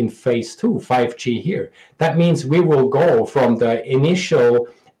actually in phase 2, 5G here. That means we will go from the initial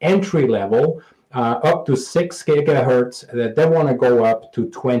entry level up to 6 gigahertz. They want to go up to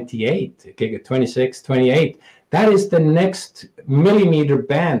 28, 26, 28. That is the next millimeter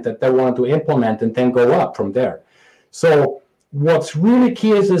band that they want to implement and then go up from there. So what's really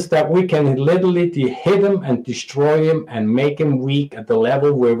key is that we can literally hit them and destroy them and make them weak at the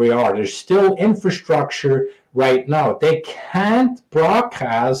level where we are. There's still infrastructure right now. They can't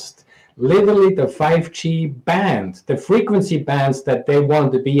broadcast literally the 5G band, the frequency bands that they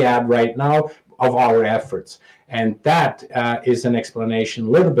want to be at right now of our efforts. And that is an explanation a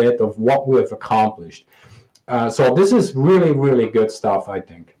little bit of what we have accomplished. So this is really, really good stuff, I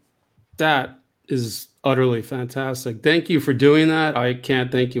think. That is utterly fantastic. Thank you for doing that. I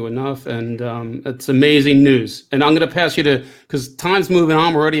can't thank you enough. And it's amazing news. And I'm going to pass you to, because time's moving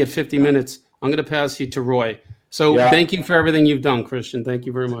on, we're already at 50 minutes. I'm going to pass you to Roy. So Thank you for everything you've done, Christian. Thank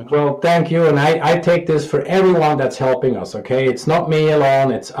you very much. Well, thank you. And I take this for everyone that's helping us, okay? It's not me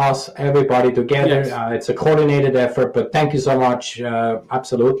alone. It's us, everybody together. Yes. It's a coordinated effort, but thank you so much.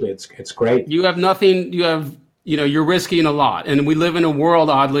 Absolutely. It's great. You have nothing, you're risking a lot. And we live in a world,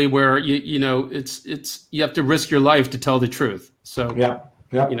 oddly, where, it's you have to risk your life to tell the truth. So,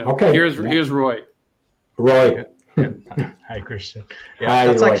 okay. Here's Roy. Roy. Hi, Christian.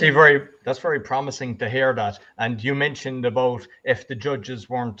 Yeah, that's very promising to hear that. And you mentioned about if the judges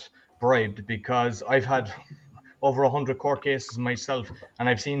weren't bribed, because I've had over 100 court cases myself, and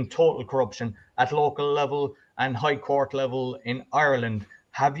I've seen total corruption at local level and high court level in Ireland.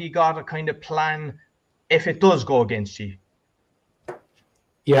 Have you got a kind of plan if it does go against you?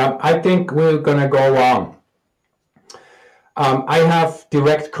 Yeah, I think we're going to go on. I have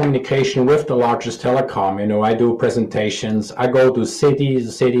direct communication with the largest telecom. I do presentations. I go to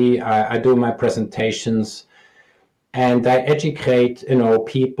city. I do my presentations, and I educate,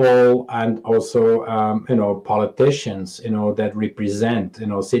 people and also, politicians, that represent,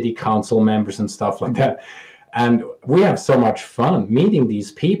 city council members and stuff like that. And we have so much fun meeting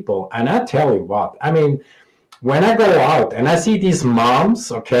these people. And I tell you what, when I go out and I see these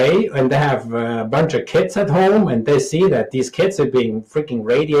moms, okay, and they have a bunch of kids at home, and they see that these kids are being freaking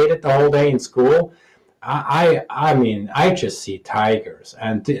radiated the whole day in school, I just see tigers,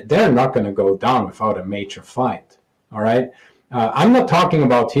 and they're not going to go down without a major fight, all right? I'm not talking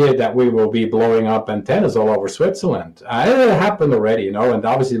about here that we will be blowing up antennas all over Switzerland. It happened already, and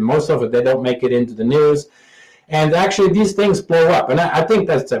obviously most of it, they don't make it into the news. And actually, these things blow up, and I think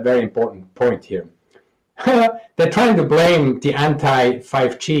that's a very important point here. They're trying to blame the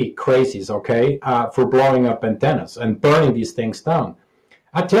anti-5G crazies, okay, for blowing up antennas and burning these things down.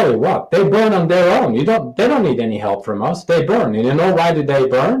 I tell you what, they burn on their own. They don't need any help from us. They burn. And you know why do they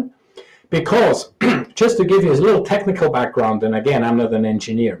burn? Because, just to give you a little technical background, and again, I'm not an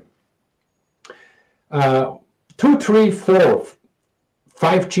engineer. 2, 3, 4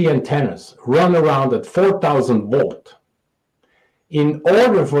 5G antennas run around at 4,000 volt. In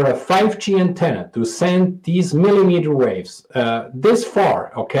order for a 5G antenna to send these millimeter waves this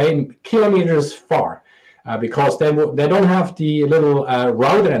far, okay, kilometers far, because they don't have the little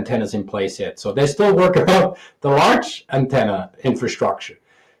router antennas in place yet, so they still work about the large antenna infrastructure.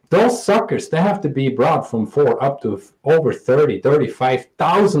 those suckers, they have to be brought from 4 up to over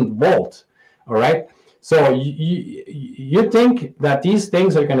 35,000 volts. All right. So you think that these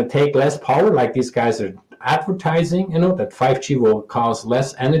things are going to take less power, like these guys are advertising, that 5G will cause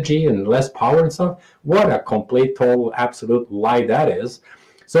less energy and less power and stuff? What a complete, total, absolute lie that is.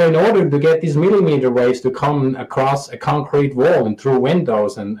 So in order to get these millimeter waves to come across a concrete wall and through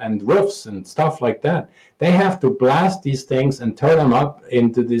windows and roofs and stuff like that, they have to blast these things and turn them up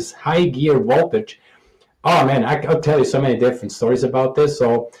into this high gear voltage. Oh man, I'll tell you so many different stories about this.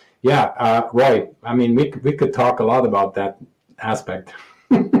 So yeah, Roy, I mean, we could talk a lot about that aspect.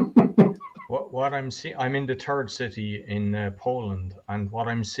 What I'm seeing, I'm in the third city in Poland, and what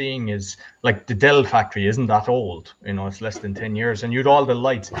I'm seeing is, like, the Dell factory isn't that old, it's less than 10 years, and you'd all the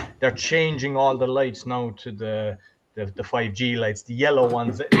lights, they're changing all the lights now to the 5G lights, the yellow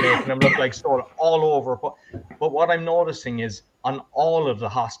ones, making them look like solar all over. But what I'm noticing is on all of the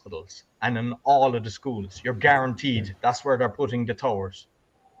hospitals and in all of the schools, you're guaranteed that's where they're putting the towers,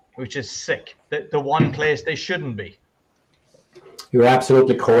 which is sick. The one place they shouldn't be. You're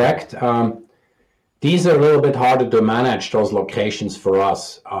absolutely correct. These are a little bit harder to manage, those locations for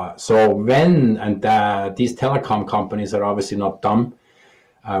us. So when, and these telecom companies are obviously not dumb,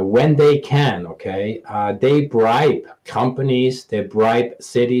 when they can, they bribe companies, they bribe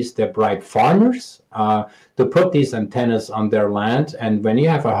cities, they bribe farmers to put these antennas on their land. And when you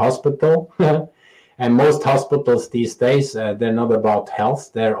have a hospital, and most hospitals these days, they're not about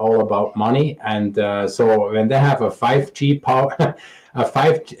health, they're all about money. And so when they have a 5G a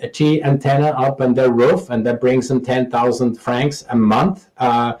 5G antenna up on their roof, and that brings them 10,000 francs a month,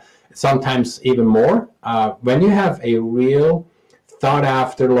 sometimes even more. When you have a real thought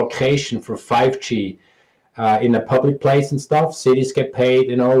after location for 5G in a public place and stuff, cities get paid,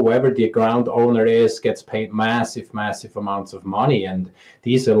 whoever the ground owner is gets paid massive amounts of money. And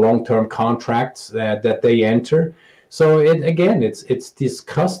these are long-term contracts that they enter. So it's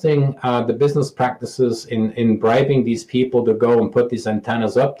disgusting, the business practices in bribing these people to go and put these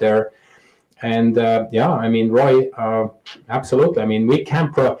antennas up there. And I mean, Roy, absolutely. I mean, we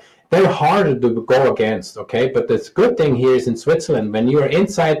can't they're harder to go against, but the good thing here is in Switzerland, when you're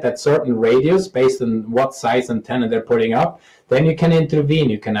inside that certain radius based on what size antenna they're putting up, then you can intervene.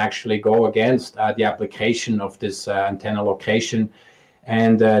 You can actually go against the application of this antenna location,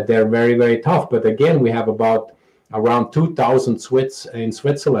 and they're very, very tough. But again, we have around 2,000 Swiss in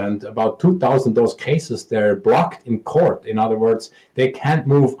Switzerland. About 2,000 those cases, they're blocked in court. In other words, they can't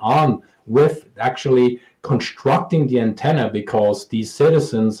move on with actually constructing the antenna because these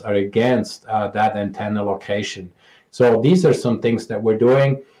citizens are against that antenna location. So these are some things that we're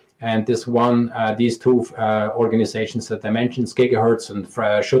doing. And these two organizations that I mentioned, Gigahertz and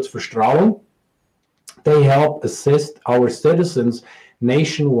Schutzverstrahlung, they help assist our citizens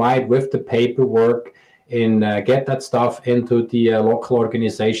nationwide with the paperwork in get that stuff into the local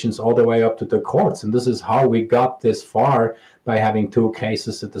organizations all the way up to the courts. And this is how we got this far, by having 2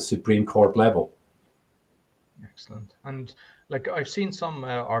 cases at the Supreme Court level. Excellent. And like, I've seen some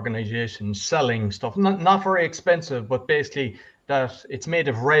organizations selling stuff, not very expensive, but basically that it's made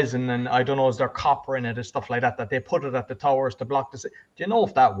of resin, and I don't know, is there copper in it and stuff like that they put it at the towers to block this. Do you know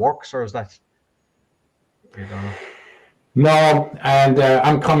if that works, or is that, you don't know? No, and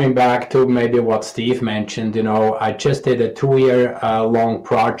I'm coming back to maybe what Steve mentioned. I just did a 2-year long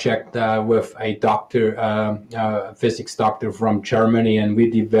project with a doctor, physics doctor from Germany, and we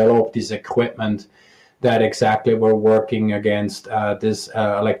developed this equipment that exactly were working against this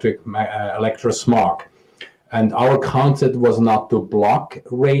electrosmog. And our concept was not to block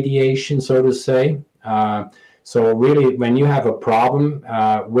radiation, so to say. So really, when you have a problem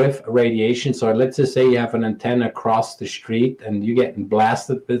with radiation, so let's just say you have an antenna across the street and you're getting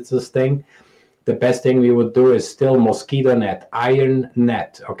blasted with this thing, the best thing we would do is still mosquito net, iron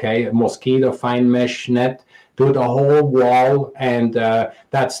net, mosquito fine mesh net, do the whole wall, and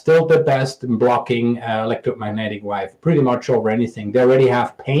that's still the best in blocking electromagnetic wave, pretty much over anything. They already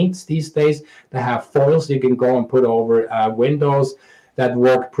have paints these days. They have foils you can go and put over windows that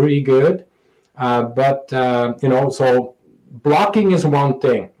work pretty good. So blocking is one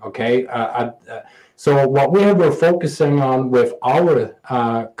thing, so what we were focusing on with our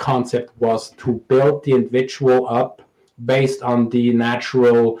concept was to build the individual up based on the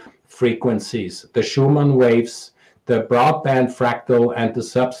natural frequencies, the Schumann waves, the broadband fractal, and the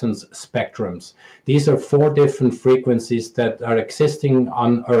substance spectrums. These are 4 different frequencies that are existing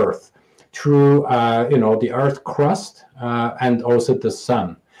on Earth through, the Earth crust and also the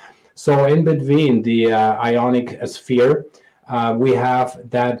sun. So in between the ionic sphere, we have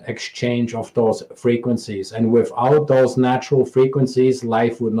that exchange of those frequencies. And without those natural frequencies,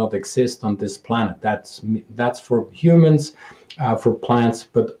 life would not exist on this planet. That's for humans, for plants,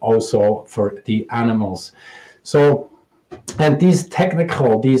 but also for the animals. So, and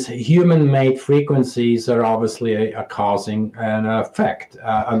these human-made frequencies are obviously causing an effect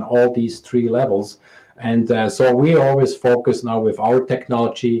on all these three levels. And so we always focus now with our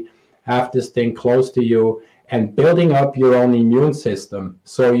technology, have this thing close to you, and building up your own immune system,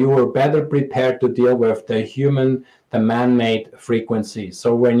 so you are better prepared to deal with the man-made frequencies.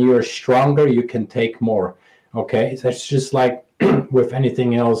 So when you're stronger, you can take more. Okay, that's just like with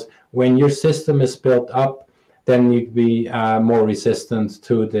anything else. When your system is built up, then you'd be more resistant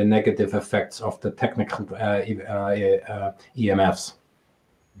to the negative effects of the technical EMFs.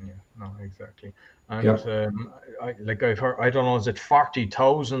 Yeah, no, exactly. And I've heard, I don't know, is it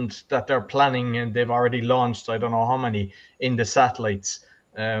 40,000 that they're planning, and they've already launched, I don't know how many, in the satellites.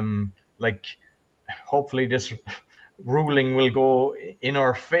 Hopefully this ruling will go in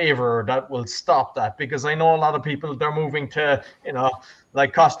our favor, that will stop that, because I know a lot of people, they're moving to,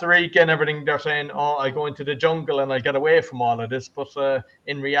 like Costa Rica and everything. They're saying, oh, I go into the jungle and I get away from all of this. But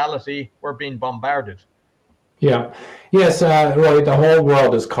in reality, we're being bombarded. Yeah. Yes, Roy, the whole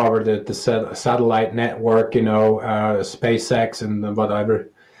world is covered at the satellite network, SpaceX and whatever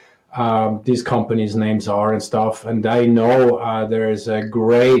these companies' names are and stuff. And I know there is a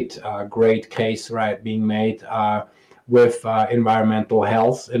great case, right, being made with environmental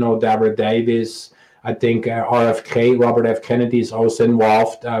health. Deborah Davis, I think RFK, Robert F. Kennedy is also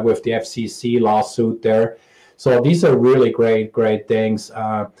involved with the FCC lawsuit there. So these are really great things.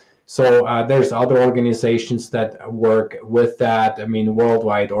 So there's other organizations that work with that. I mean,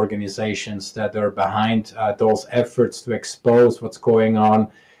 worldwide organizations that are behind those efforts to expose what's going on.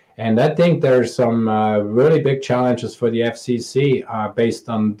 And I think there's some really big challenges for the FCC based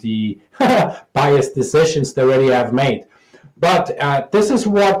on the biased decisions they already have made. But this is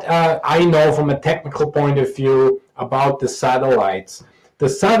what I know from a technical point of view about the satellites. The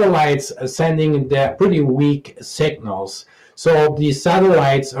satellites are sending their pretty weak signals. So these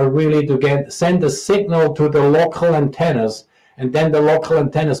satellites are really to send a signal to the local antennas, and then the local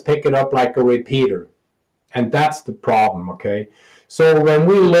antennas pick it up like a repeater. And that's the problem, okay? So when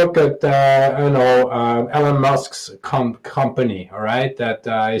we look at, Elon Musk's company, all right, that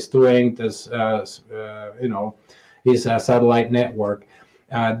is doing this, his satellite network,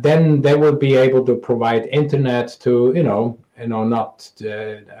 then they will be able to provide internet to, not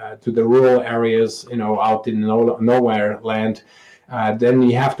to the rural areas, out in nowhere land. Then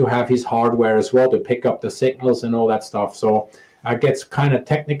you have to have his hardware as well to pick up the signals and all that stuff. So it gets kind of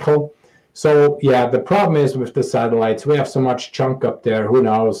technical. So yeah, the problem is with the satellites, we have so much junk up there, who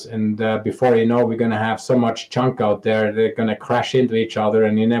knows? And before you know, we're going to have so much junk out there, they're going to crash into each other,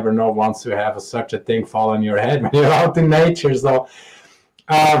 and you never know once you have such a thing fall on your head when you're out in nature. So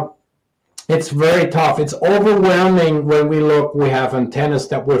it's very tough. It's overwhelming when we look. We have antennas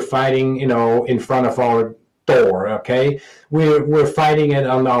that we're fighting, in front of our door. Okay, we're fighting it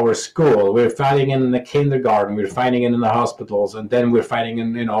on our school. We're fighting it in the kindergarten. We're fighting it in the hospitals, and then we're fighting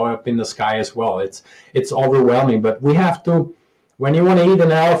in, up in the sky as well. It's overwhelming. But we have to. When you want to eat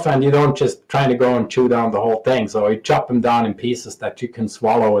an elephant, you don't just try to go and chew down the whole thing. So you chop them down in pieces that you can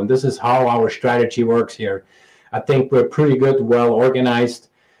swallow. And this is how our strategy works here. I think we're pretty good, well organized.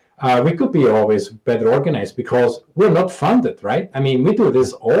 We could be always better organized because we're not funded, right? I mean, we do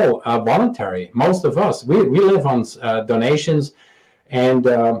this all voluntary. Most of us, we live on donations, and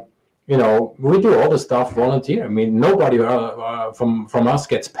we do all the stuff volunteer. I mean, nobody from us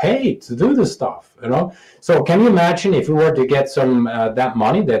gets paid to do this stuff, So can you imagine if we were to get some that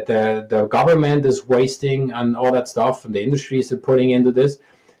money that the government is wasting and all that stuff, and the industries are putting into this?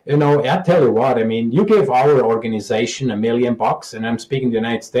 I tell you what, I mean, you give our organization $1 million, and I'm speaking the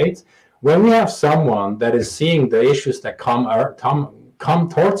United States, when we have someone that is seeing the issues that come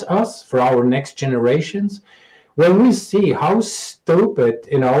towards us for our next generations, when we see how stupid,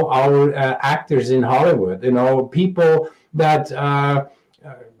 our actors in Hollywood, people that, are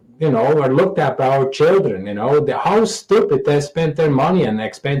looked at by our children, how stupid they spent their money on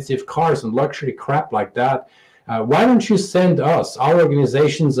expensive cars and luxury crap like that. Why don't you send us, our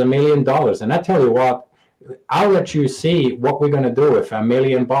organizations, $1 million? And I tell you what, I'll let you see what we're going to do with $1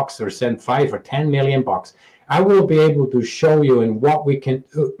 million or send $5 or $10 million. I will be able to show you in what we can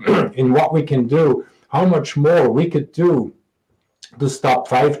do, how much more we could do to stop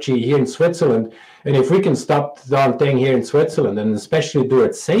 5G here in Switzerland. And if we can stop the damn thing here in Switzerland, and especially do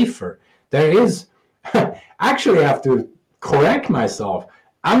it safer, there is, actually I have to correct myself.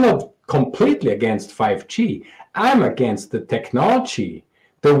 I'm not completely against 5G. I'm against the technology,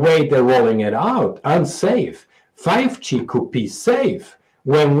 the way they're rolling it out, unsafe. 5G could be safe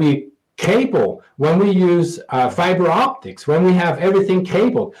when we use fiber optics, when we have everything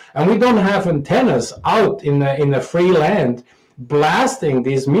cabled, and we don't have antennas out in the free land blasting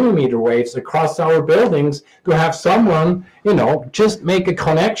these millimeter waves across our buildings to have someone, just make a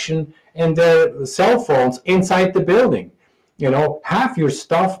connection in their cell phones inside the building. Have your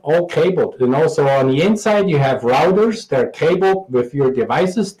stuff all cabled. So on the inside you have routers, they're cabled with your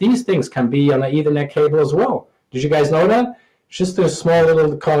devices. These things can be on an Ethernet cable as well. Did you guys know that? Just a small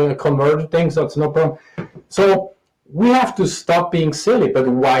little converter thing, so it's no problem. So we have to stop being silly. But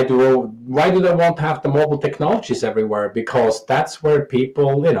why do they want to have the mobile technologies everywhere? Because that's where people,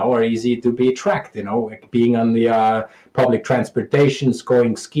 are easy to be tracked. Being on the public transportations,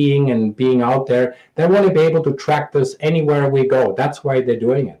 going skiing, and being out there, they want to be able to track us anywhere we go. That's why they're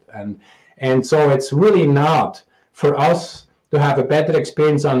doing it. And so it's really not for us to have a better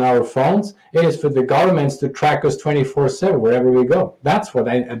experience on our phones. It is for the governments to track us 24/7 wherever we go. That's what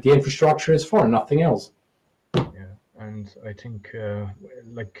the infrastructure is for, nothing else. Yeah, and I think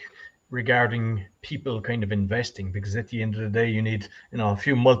regarding people kind of investing, because at the end of the day, you need a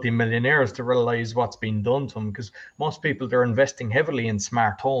few multimillionaires to realize what's been done to them, because most people, they're investing heavily in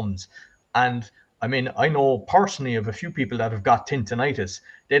smart homes. And I mean, I know personally of a few people that have got tinnitus.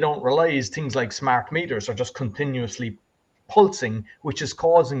 They don't realize things like smart meters are just continuously pulsing, which is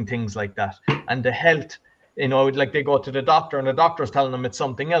causing things like that. And the health, they go to the doctor and the doctor's telling them it's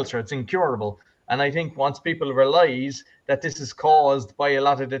something else or it's incurable. And I think once people realize that this is caused by a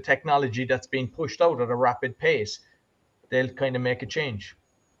lot of the technology that's being pushed out at a rapid pace, they'll kind of make a change.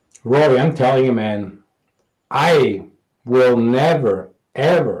 Rory, I'm telling you, man, I will never,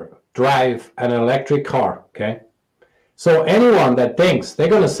 ever drive an electric car, okay? So anyone that thinks they're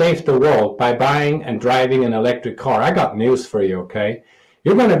going to save the world by buying and driving an electric car, I got news for you, okay?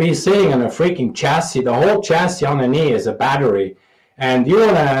 You're going to be sitting on a freaking chassis. The whole chassis on the knee is a battery. And you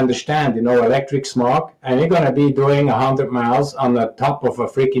want to understand, electric smog, and you're going to be doing 100 miles on the top of a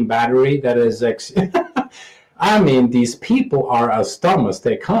freaking battery that is... I mean, these people are as dumb as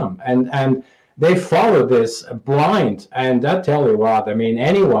they come. And they follow this blind, and I tell you what, I mean,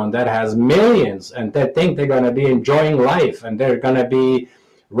 anyone that has millions and they think they're going to be enjoying life and they're going to be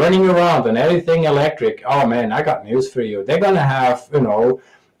running around and everything electric, oh man, I got news for you. They're going to have, they're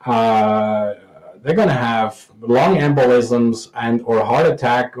going to have lung embolisms or heart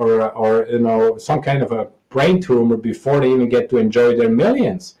attack or some kind of a brain tumor before they even get to enjoy their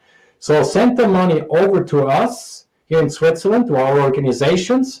millions. So send the money over to us here in Switzerland, to our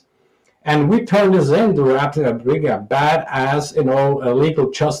organizations. And we turn this into a badass, a legal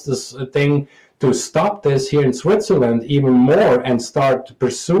justice thing to stop this here in Switzerland even more and start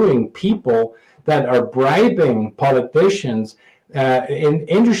pursuing people that are bribing politicians, in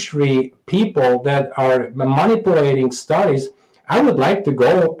industry people that are manipulating studies. I would like to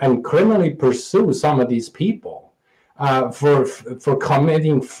go and criminally pursue some of these people for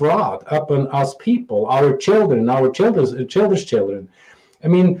committing fraud upon us people, our children, our children's children. I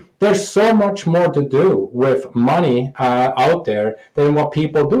mean, there's so much more to do with money out there than what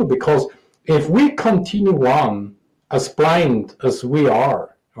people do, because if we continue on as blind as we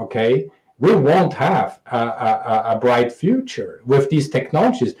are, okay, we won't have a bright future with these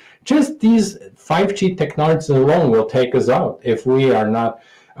technologies. Just these 5G technologies alone will take us out if we are not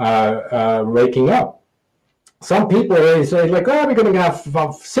waking up. Some people really say, like, oh, we're going to have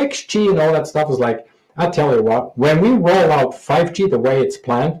 6G and all that stuff. Is like, I tell you what, when we roll out 5G the way it's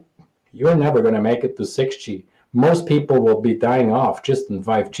planned, you're never going to make it to 6G. Most people will be dying off just in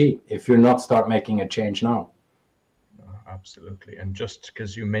 5G if you're not start making a change now. Absolutely. And just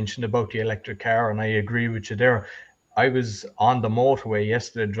because you mentioned about the electric car, and I agree with you there, I was on the motorway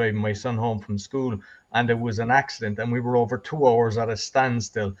yesterday driving my son home from school, and there was an accident, and we were over 2 hours at a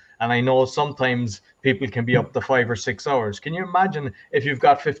standstill. And I know sometimes people can be up to 5 or 6 hours. Can you imagine if you've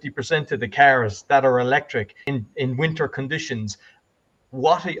got 50% of the cars that are electric in winter conditions?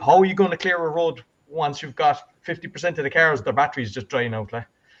 How are you going to clear a road once you've got 50% of the cars, the batteries just drying out? Like?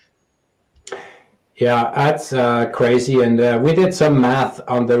 Yeah, that's crazy. And we did some math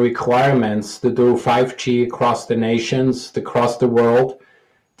on the requirements to do 5G across the nations, across the world.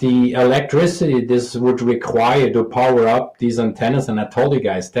 The electricity this would require to power up these antennas, and I told you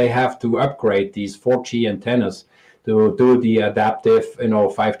guys, they have to upgrade these 4G antennas to do the adaptive,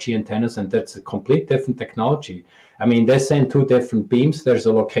 5G antennas, and that's a complete different technology. I mean, they send two different beams. There's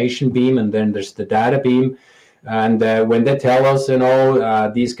a location beam, and then there's the data beam. And when they tell us,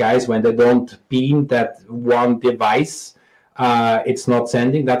 these guys, when they don't beam that one device it's not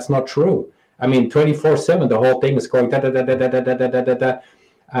sending. That's not true. I mean, 24/7, the whole thing is going da da da da da da da da da da.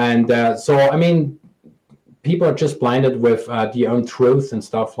 And so, I mean, people are just blinded with the untruth and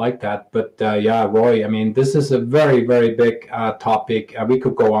stuff like that. But yeah, Roy, I mean, this is a very, very big topic. We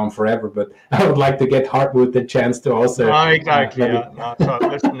could go on forever, but I would like to get Hartmut the chance to also. Exactly. So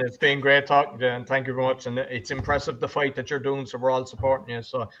listen, it's been great talking to you, and thank you very much. And it's impressive the fight that you're doing, so we're all supporting you.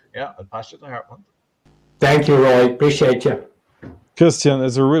 So yeah, I'll pass you to Hartmut. Thank you, Roy. Appreciate you. Christian,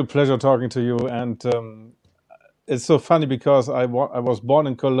 it's a real pleasure talking to you. And it's so funny because I was born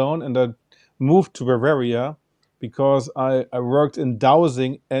in Cologne and I moved to Bavaria because I worked in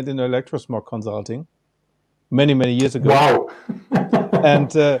dowsing and in electrosmog consulting many, many years ago. Wow.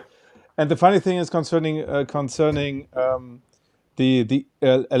 And the funny thing is concerning the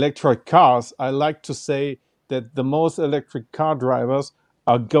electric cars, I like to say that the most electric car drivers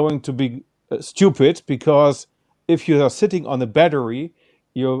are going to be stupid, because if you are sitting on a battery,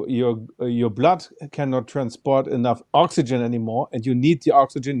 your blood cannot transport enough oxygen anymore, and you need the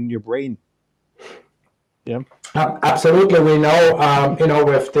oxygen in your brain. Yeah, absolutely. We know,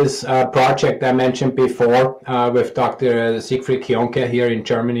 with this project I mentioned before, with Dr. Siegfried Kionke here in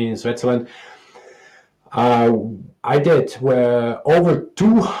Germany, in Switzerland. I did over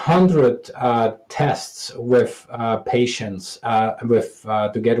 200 tests with patients,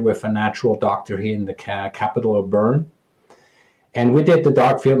 together with a natural doctor here in the capital of Bern. And we did the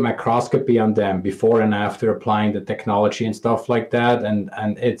dark field microscopy on them before and after applying the technology and stuff like that. And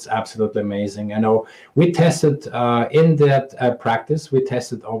it's absolutely amazing. I know we tested in that practice, we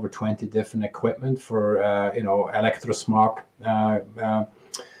tested over 20 different equipment for, electrosmog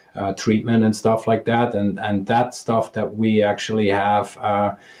treatment and stuff like that. And that stuff that we actually have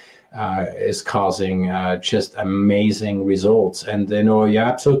is causing just amazing results. And you're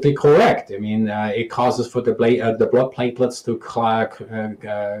absolutely correct. I mean, it causes for the blood platelets to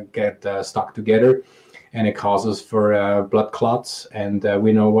get stuck together, and it causes for blood clots. And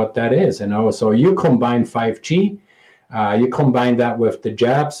we know what that is. So you combine 5G, you combine that with the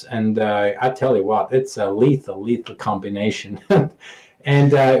jabs, and I tell you what, it's a lethal combination.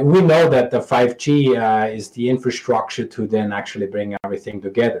 And we know that the 5G is the infrastructure to then actually bring everything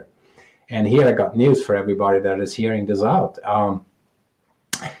together. And here I got news for everybody that is hearing this out.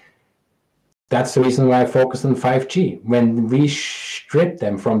 That's the reason why I focus on 5G. When we strip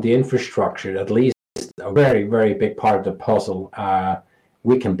them from the infrastructure, at least a very, very big part of the puzzle,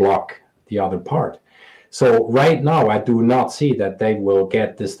 we can block the other part. So right now, I do not see that they will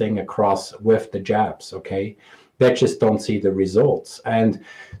get this thing across with the jabs, okay? They just don't see the results. And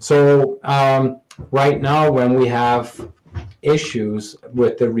so right now, when we have issues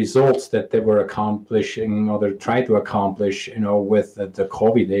with the results that they were accomplishing, or they tried to accomplish, with the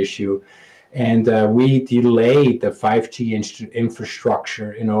COVID issue, and we delayed the 5G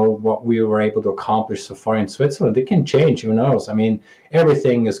infrastructure, what we were able to accomplish so far in Switzerland. It can change, who knows? I mean,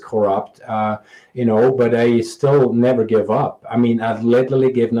 everything is corrupt, but I still never give up. I mean, I've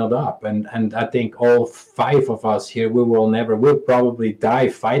literally given it up. And I think all 5 of us here, we'll probably die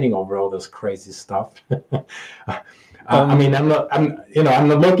fighting over all this crazy stuff. I mean, I'm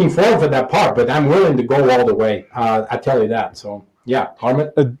not looking forward for that part, but I'm willing to go all the way. I tell you that. So, yeah,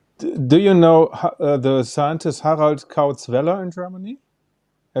 Hartmut. Do you know the scientist Harald Kautz-Weller in Germany?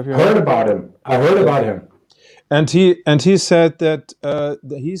 Have you heard about him? I heard about him. And he said that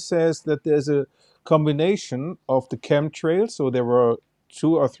he says that there's a combination of the chemtrails. So there were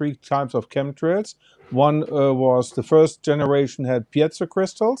 2 or 3 types of chemtrails. One was the first generation had piezo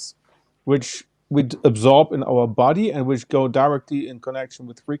crystals, which we absorb in our body and which go directly in connection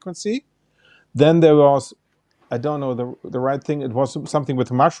with frequency. Then there was, I don't know the right thing, it was something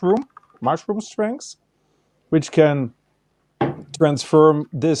with mushroom strengths, which can transform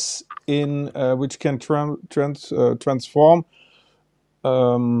this in, which can transform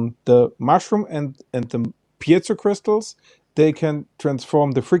the mushroom and the piezo crystals. They can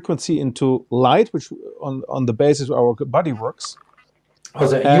transform the frequency into light, which on the basis of our body works.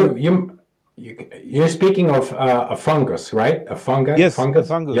 You're speaking of a fungus, right? A fungus? Yes, fungus? A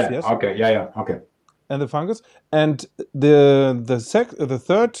fungus, yeah. Yes. Okay, yeah, okay. And the fungus. And the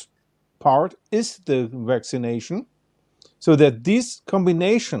third part is the vaccination, so that these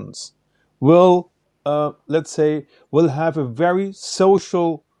combinations will, will have a very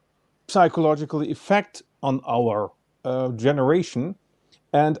social, psychological effect on our generation.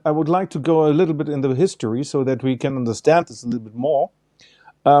 And I would like to go a little bit in the history so that we can understand this a little bit more.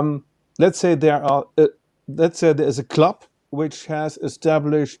 Let's say there is a club which has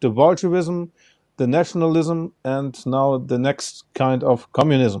established the Bolshevism, the nationalism, and now the next kind of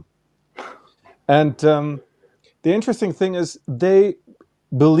communism. And the interesting thing is they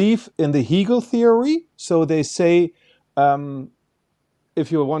believe in the Hegel theory. So they say,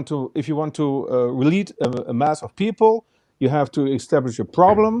 if you want to lead a mass of people, you have to establish a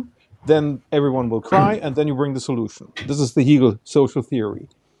problem. Then everyone will cry, and then you bring the solution. This is the Hegel social theory.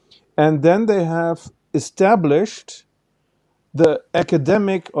 And then they have established the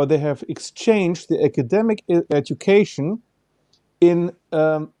academic, or they have exchanged the academic education in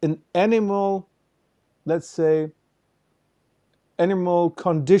an animal, let's say, animal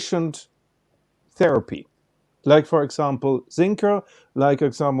conditioned therapy. Like, for example, Zinker, like, for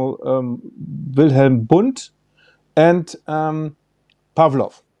example, Wilhelm Wundt, and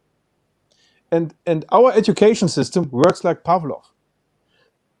Pavlov. And our education system works like Pavlov.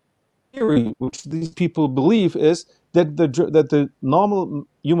 The theory which these people believe is that the normal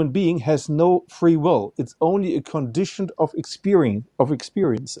human being has no free will. It's only a condition of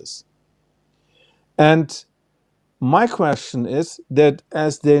experiences. And my question is that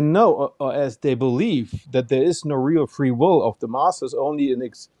as they know, or as they believe, that there is no real free will of the masses, only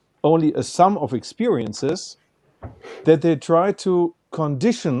a sum of experiences, that they try to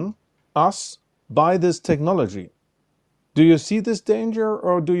condition us by this technology. Do you see this danger,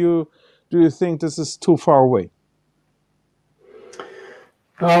 or do you think this is too far away?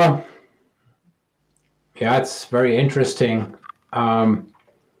 Yeah, it's very interesting.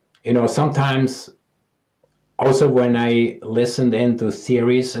 Sometimes also when I listened into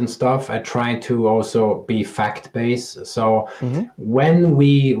theories and stuff, I try to also be fact-based. So when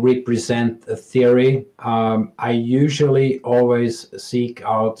we represent a theory, I usually always seek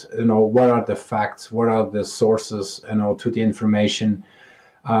out, what are the facts, what are the sources, to the information.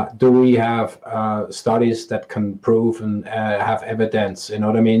 Do we have studies that can prove and have evidence? You know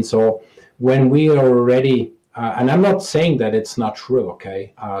what I mean? So when we are already, and I'm not saying that it's not true,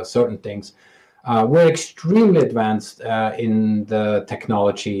 okay, certain things, we're extremely advanced in the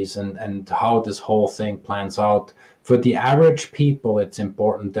technologies and how this whole thing plans out. For the average people, it's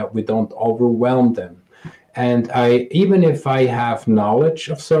important that we don't overwhelm them. And even if I have knowledge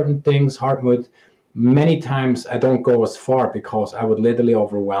of certain things, Hartmut, many times I don't go as far because I would literally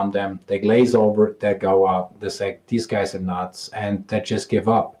overwhelm them. They glaze over, they go out, they say, these guys are nuts, and they just give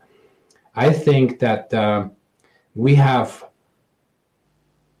up. I think that we have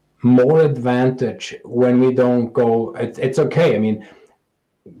more advantage when we don't go, it's okay. I mean,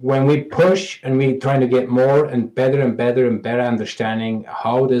 when we push and we trying to get more and better understanding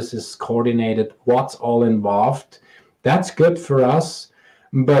how this is coordinated, what's all involved, that's good for us.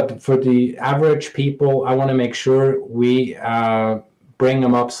 But for the average people, I want to make sure we bring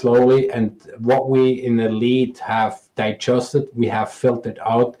them up slowly, and what we in the lead have digested, we have filtered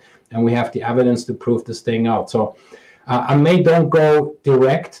out, and we have the evidence to prove this thing out. So I don't go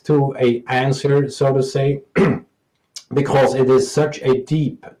direct to a answer, so to say, because it is such a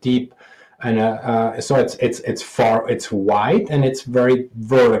deep, and so it's wide and it's very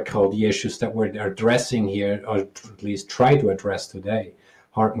vertical, the issues that we're addressing here, or at least try to address today,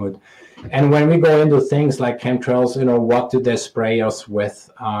 Hartmut. And when we go into things like chemtrails, what do they spray us with?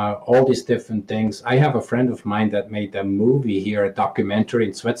 All these different things. I have a friend of mine that made a movie here, a documentary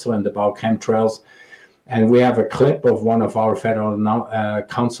in Switzerland about chemtrails. And we have a clip of one of our federal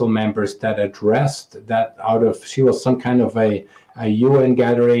council members that addressed that she was some kind of a UN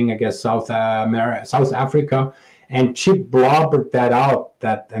gathering, I guess, South Africa. And she blubbered that out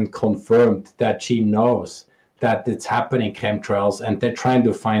and confirmed that she knows that it's happening, chemtrails, and they're trying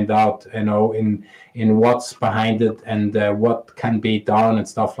to find out, in what's behind it and what can be done and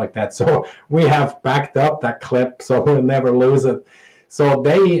stuff like that. So we have backed up that clip, so we'll never lose it. So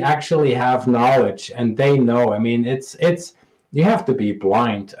they actually have knowledge, and they know. I mean, it's you have to be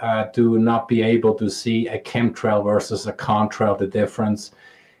blind to not be able to see a chemtrail versus a contrail, the difference.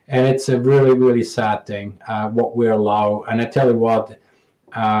 And it's a really, really sad thing, what we allow. And I tell you what,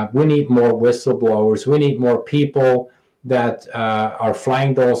 we need more whistleblowers. We need more people that are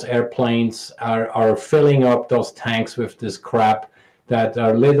flying those airplanes, are filling up those tanks with this crap, that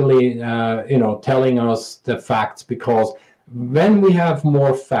are literally, telling us the facts. Because when we have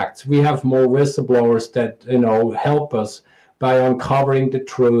more facts, we have more whistleblowers that, help us by uncovering the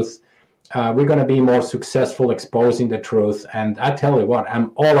truth. We're going to be more successful exposing the truth. And I tell you what,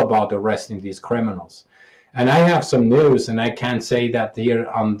 I'm all about arresting these criminals. And I have some news, and I can't say that here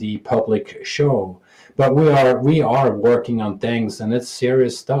on the public show, but we are working on things, and it's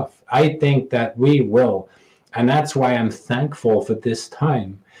serious stuff. I think that we will, and that's why I'm thankful for this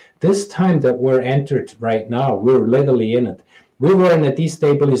time. This time that we're entered right now, we're literally in it. We were in a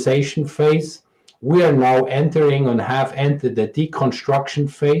destabilization phase. We are now entering and have entered the deconstruction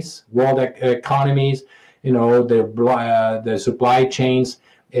phase, world economies, the supply chains.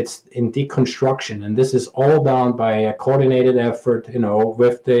 It's in deconstruction, and this is all done by a coordinated effort,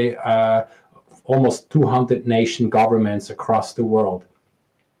 with the almost 200 nation governments across the world.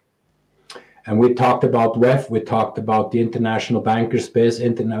 And we talked about WEF, we talked about the International Bankers Biz,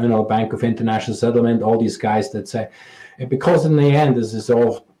 Bank of International Settlement, all these guys that say, because in the end, this is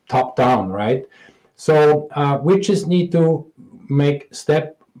all top down, right? So we just need to make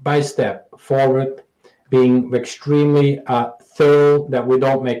step by step forward, being extremely thorough that we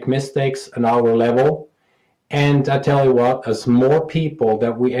don't make mistakes on our level. And I tell you what, as more people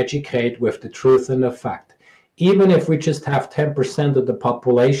that we educate with the truth and the fact, even if we just have 10% of the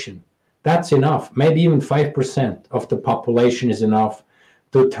population, that's enough. Maybe even 5% of the population is enough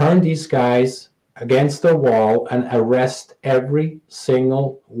to turn these guys against the wall and arrest every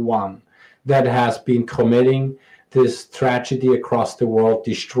single one that has been committing this tragedy across the world,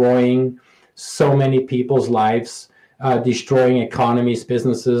 destroying so many people's lives, destroying economies,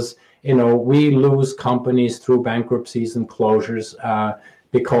 businesses. We lose companies through bankruptcies and closures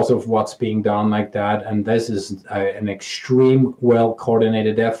because of what's being done like that. And this is an extreme,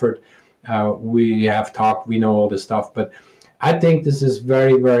 well-coordinated effort. We have talked, we know all this stuff, but I think this is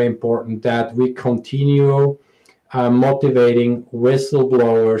very, very important that we continue motivating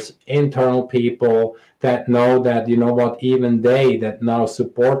whistleblowers, internal people that know that, even they that now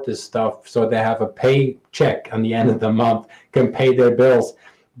support this stuff, so they have a paycheck on the end of the month, can pay their bills.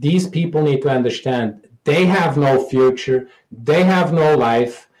 These people need to understand they have no future, they have no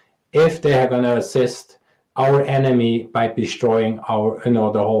life if they are going to assist our enemy by destroying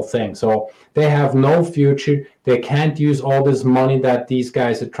the whole thing. So they have no future. They can't use all this money that these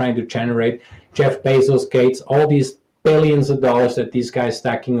guys are trying to generate. Jeff Bezos, Gates, all these billions of dollars that these guys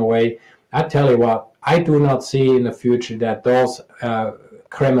stacking away. I tell you what, I do not see in the future that those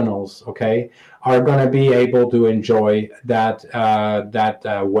criminals, are going to be able to enjoy that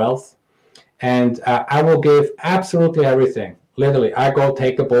wealth. And I will give absolutely everything. Literally, I go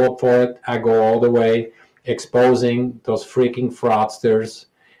take a bullet for it. I go all the way, exposing those freaking fraudsters.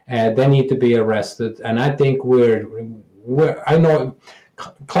 They need to be arrested. And I think I know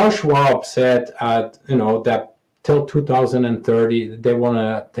Klaus Schwab said, that till 2030, they want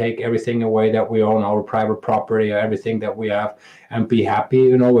to take everything away that we own, our private property, everything that we have, and be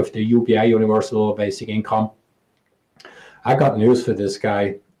happy, with the UBI, Universal Basic Income. I got news for this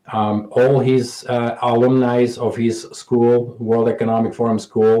guy. All his alumni of his school, World Economic Forum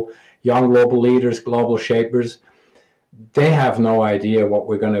school, young global leaders, global shapers, they have no idea what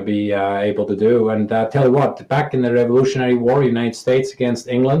we're going to be able to do. And tell you what, back in the Revolutionary War, United States against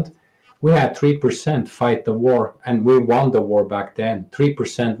England, we had 3% fight the war, and we won the war back then.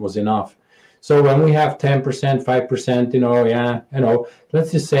 3% was enough. So when we have 10%, 5%,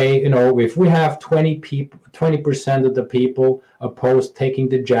 let's just say, if we have 20% of the people opposed taking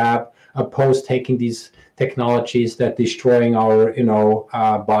the jab, opposed taking these technologies that destroying our,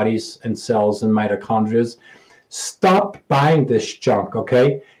 bodies and cells and mitochondria, stop buying this junk,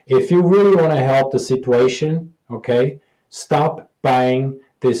 okay? If you really want to help the situation, stop buying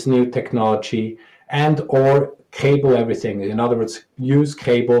this new technology and or cable everything. In other words, use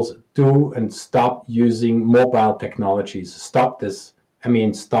cables, and stop using mobile technologies. Stop this.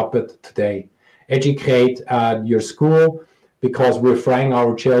 Stop it today. Educate your school, because we're frying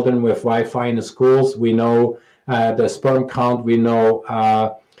our children with Wi-Fi in the schools. We know the sperm count. We know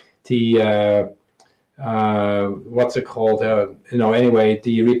what's it called?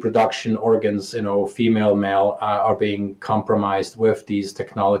 The reproduction organs, female, male, are being compromised with these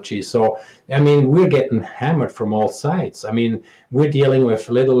technologies. So, we're getting hammered from all sides. We're dealing with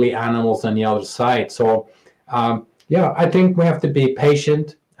literally animals on the other side. So, I think we have to be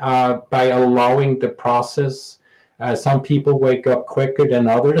patient by allowing the process. Some people wake up quicker than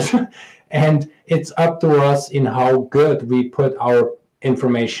others, and it's up to us in how good we put our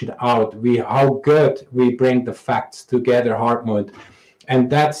information out, how good we bring the facts together, Hartmut. And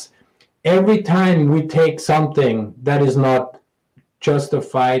that's every time we take something that is not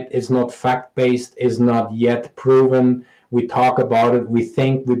justified, is not fact-based, is not yet proven, we talk about it, we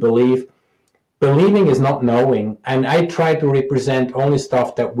think, we believe. Believing is not knowing, and I try to represent only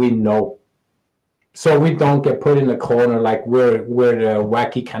stuff that we know, so we don't get put in a corner like we're the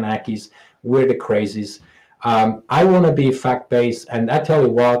wacky Kanakis, we're the crazies. I want to be fact-based, and I tell you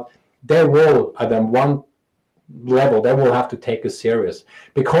what, they will, at one level, they will have to take us serious.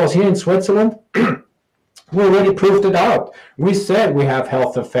 Because here in Switzerland, we already proved it out. We said we have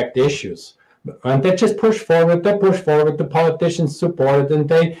health effect issues. And they just push forward, the politicians support it, and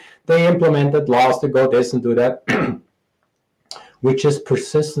they implemented laws to go this and do that. We just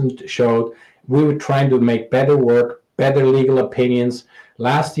persistent showed, We were trying to make better work, better legal opinions.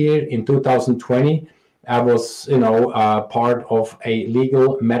 Last year in 2020, I was, part of a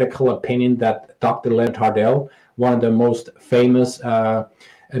legal medical opinion that Dr. Leonard Hardell, one of the most famous,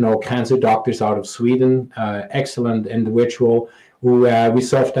 cancer doctors out of Sweden, excellent individual, who we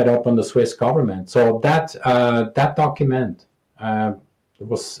served that up on the Swiss government. So that document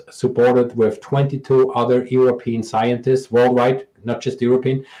was supported with 22 other European scientists worldwide, not just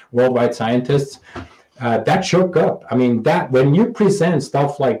European, worldwide scientists. That shook up. I mean, that when you present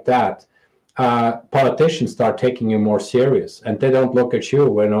stuff like that, politicians start taking you more serious, and they don't look at you,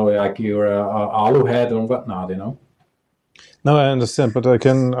 like you're a aluhead and whatnot, No, I understand, but I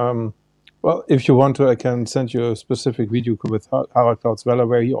can, if you want to, I can send you a specific video with Harald Krauts-Weller,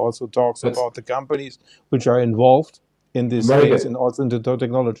 where he also talks about the companies which are involved in these things and also in the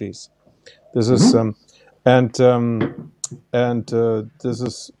technologies. This is,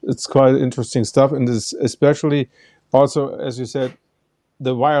 it's quite interesting stuff, and this especially also, as you said,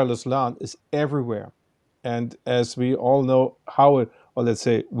 the wireless LAN is everywhere, and as we all know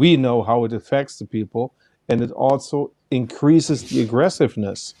we know how it affects the people, and it also increases the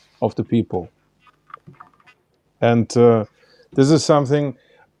aggressiveness of the people. And this is something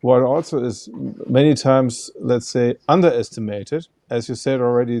what also is many times, let's say, underestimated. As you said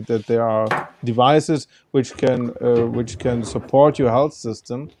already, that there are devices which can support your health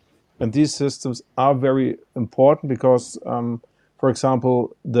system, and these systems are very important because, for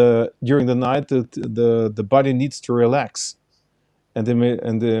example, during the night the body needs to relax, and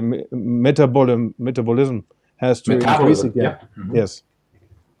the metabolism has to increase again. Yeah. Mm-hmm. Yes,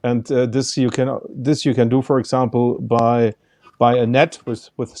 and this you can do, for example, by a net with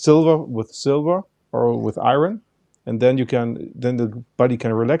silver or with iron, and then the body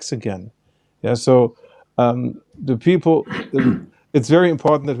can relax again. Yeah, so the people. It's very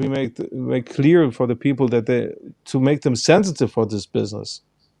important that we make clear for the people to make them sensitive for this business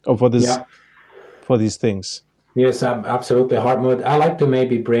or for these things. Yes, absolutely, Hartmut. I like to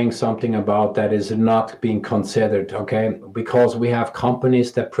maybe bring something about that is not being considered, okay? Because we have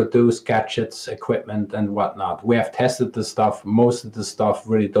companies that produce gadgets, equipment, and whatnot. We have tested the stuff. Most of the stuff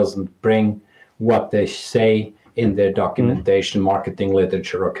really doesn't bring what they say in their documentation, marketing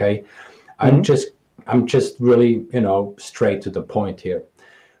literature, okay? I'm just really, straight to the point here.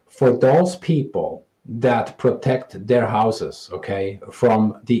 For those people that protect their houses, okay,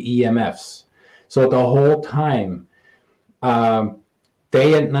 from the EMFs, so the whole time,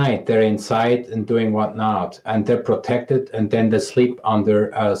 day and night, they're inside and doing whatnot, and they're protected, and then they sleep under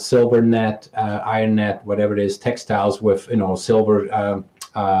a silver net, iron net, whatever it is, textiles with, silver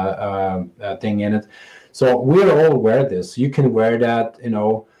thing in it. So we're all wear this. You can wear that,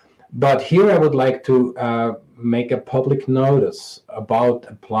 But here I would like to make a public notice about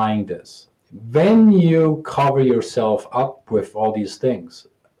applying this. When you cover yourself up with all these things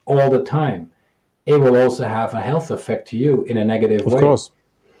all the time, it will also have a health effect to you in a negative way. Of course.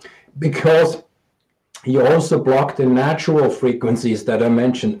 Because you also block the natural frequencies that I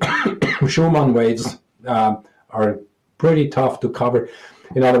mentioned. Schumann waves are pretty tough to cover.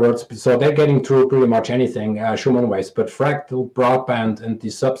 In other words, so they're getting through pretty much anything, Schumann waves, but fractal, broadband, and the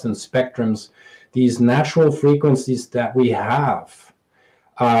substance spectrums, these natural frequencies that we have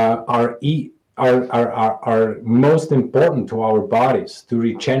are most important to our bodies to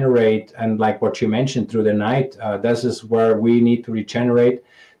regenerate. And like what you mentioned, through the night, this is where we need to regenerate.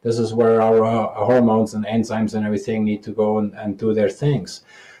 This is where our hormones and enzymes and everything need to go and do their things.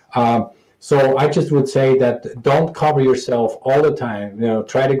 So I just would say that don't cover yourself all the time.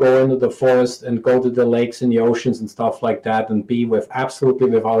 Try to go into the forest and go to the lakes and the oceans and stuff like that, and be absolutely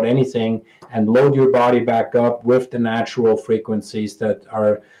without anything, and load your body back up with the natural frequencies that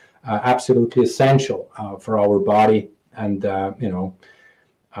are absolutely essential for our body. And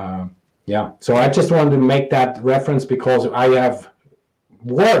So I just wanted to make that reference because I have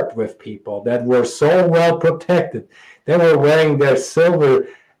worked with people that were so well protected. They were wearing their silver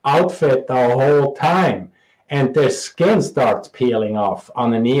outfit the whole time, and their skin starts peeling off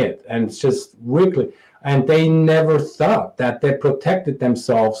underneath, and it's just wiggly. And they never thought that they protected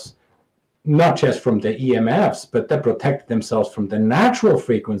themselves not just from the EMFs, but they protected themselves from the natural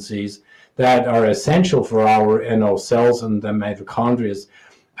frequencies that are essential for our cells and the mitochondria,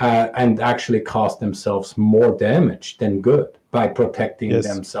 and actually cost themselves more damage than good by protecting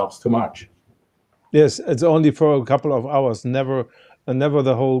themselves too much. Yes, it's only for a couple of hours, never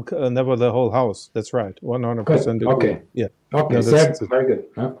the whole house. That's right, 100%. Okay. Yeah. Okay. No, that's very good.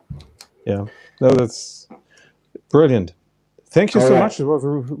 Huh? Yeah. No, that's brilliant. Thank you so much. It was a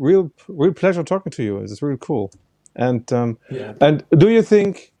real pleasure talking to you. It's really cool. And and do you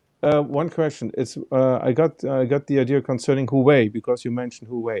think one question. It's I got the idea concerning Huawei because you mentioned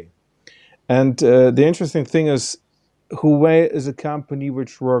Huawei, and the interesting thing is, Huawei is a company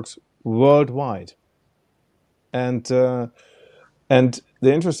which works worldwide, and the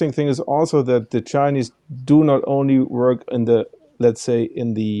interesting thing is also that the Chinese do not only work in the, let's say,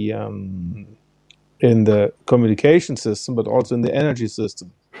 in the communication system, but also in the energy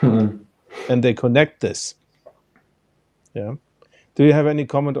system, and they connect this. Yeah. Do you have any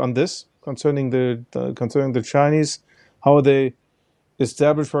comment on this concerning the Chinese, how they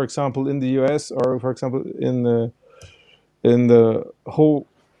establish, for example, in the US, or for example in the whole,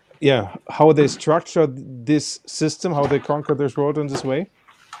 how they structure this system, how they conquer this world in this way?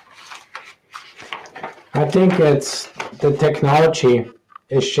 I think it's the technology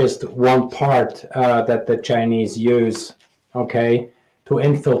is just one part that the Chinese use, okay, to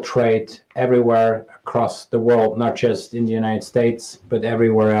infiltrate everywhere across the world, not just in the United States, but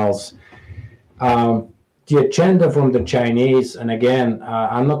everywhere else. The agenda from the Chinese, and again,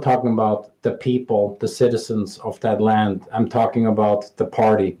 I'm not talking about the people, the citizens of that land. I'm talking about the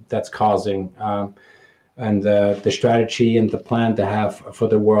party that's causing and the strategy and the plan they have for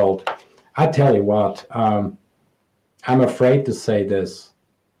the world. I tell you what, I'm afraid to say this.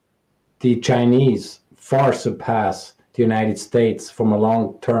 The Chinese far surpass the United States from a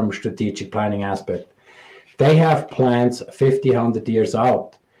long-term strategic planning aspect. They have plans 50, 100 years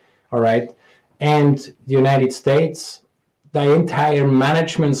out, all right? And the United States, the entire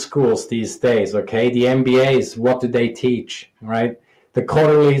management schools these days, okay? The MBAs, what do they teach, right? The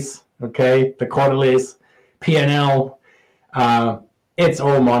quarterlies, okay? The quarterlies, P&L, it's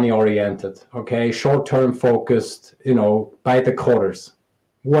all money-oriented, okay? Short-term focused, by the quarters.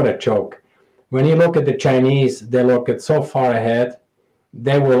 What a joke. When you look at the Chinese, they look at so far ahead,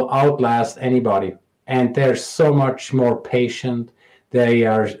 they will outlast anybody. And they're so much more patient. They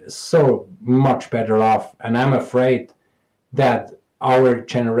are so much better off. And I'm afraid that our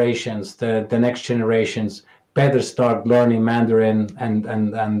generations, the next generations, better start learning Mandarin and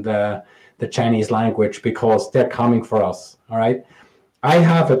the Chinese language, because they're coming for us, all right? I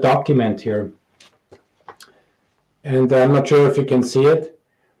have a document here, and I'm not sure if you can see it.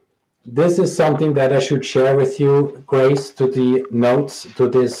 This is something that I should share with you, Grace, to the notes to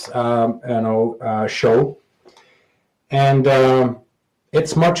this show. And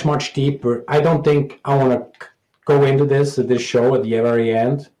it's much, much deeper. I don't think I want to go into this show at the very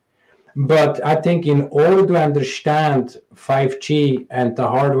end. But I think in order to understand 5G and the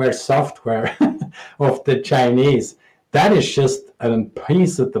hardware software of the Chinese, that is just a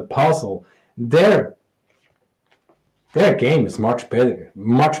piece of the puzzle. Their game is much bigger,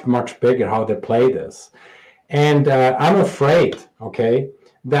 much bigger how they play this. And I'm afraid, okay,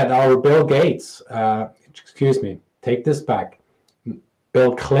 that our Bill Gates, take this back.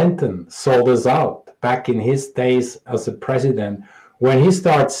 Bill Clinton sold us out back in his days as a president when he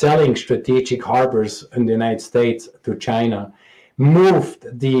started selling strategic harbors in the United States to China,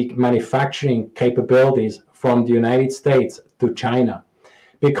 moved the manufacturing capabilities from the United States to China,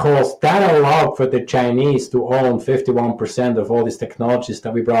 because that allowed for the Chinese to own 51% of all these technologies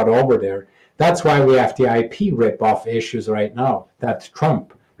that we brought over there. That's why we have the IP rip-off issues right now that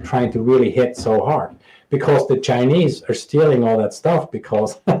Trump trying to really hit so hard, because the Chinese are stealing all that stuff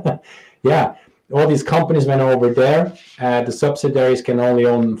because, all these companies went over there. The subsidiaries can only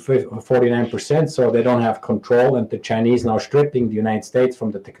own 49%, so they don't have control, and the Chinese now stripping the United States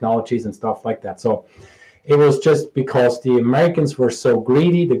from the technologies and stuff like that. So it was just because the Americans were so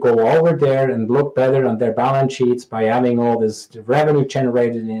greedy to go over there and look better on their balance sheets by having all this revenue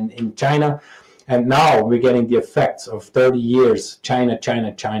generated in China. And now we're getting the effects of 30 years, China.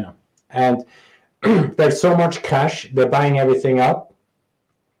 And there's so much cash, they're buying everything up.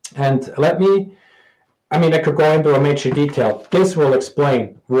 And I could go into a major detail. This will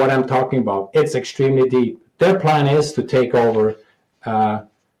explain what I'm talking about. It's extremely deep. Their plan is to take over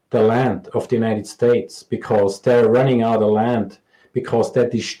the land of the United States, because they're running out of land, because they're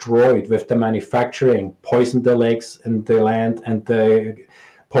destroyed with the manufacturing, poisoned the lakes and the land and the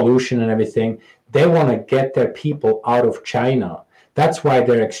pollution and everything. They want to get their people out of China. That's why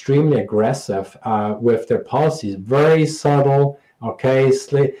they're extremely aggressive with their policies. Very subtle, okay?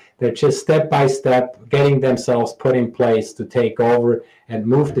 They're just step by step getting themselves put in place to take over and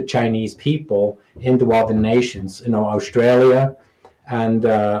move the Chinese people into other nations, Australia and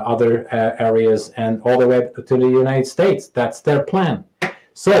other areas, and all the way to the United States. That's their plan.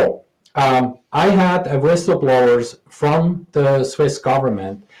 So I had whistleblowers from the Swiss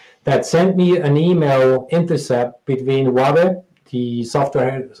government that sent me an email intercept between Huawei, the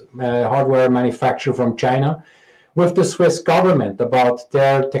software hardware manufacturer from China, with the Swiss government about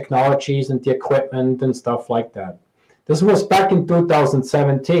their technologies and the equipment and stuff like that. This was back in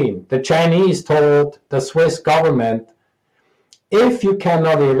 2017. The Chinese told the Swiss government, if you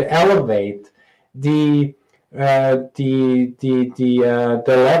cannot elevate the levels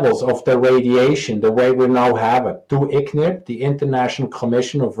of the radiation the way we now have it to ICNIRP, the International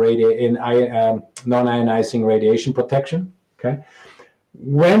Commission of Non-Ionizing Radiation Protection. Okay,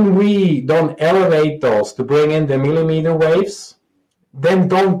 when we don't elevate those to bring in the millimeter waves, then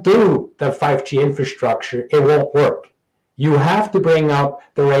don't do the 5G infrastructure. It won't work. You have to bring up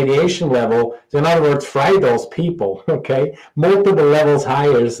the radiation level. So in other words, fry those people, okay? Multiple levels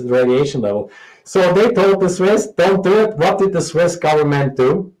higher is the radiation level. So they told the Swiss, don't do it. What did the Swiss government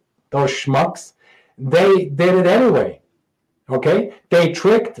do? Those schmucks. They did it anyway, okay? They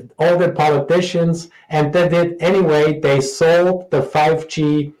tricked all the politicians, and they did anyway. They sold the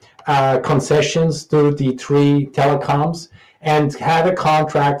 5G concessions to the 3 telecoms and had a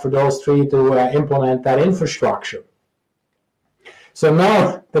contract for those 3 to implement that infrastructure. So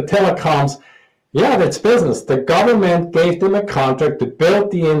now the telecoms, yeah, that's business. The government gave them a contract to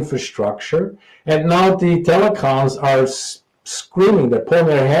build the infrastructure, and now the telecoms are screaming. They're pulling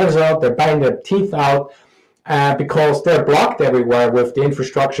their hairs out. They're biting their teeth out because they're blocked everywhere with the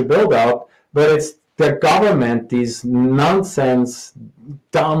infrastructure build out. But it's the government, these nonsense,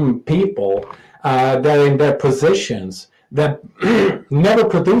 dumb people, they're in their positions that never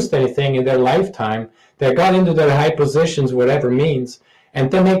produced anything in their lifetime. They got into their high positions, whatever means, and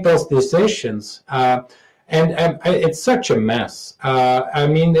they make those decisions. And it's such a mess. I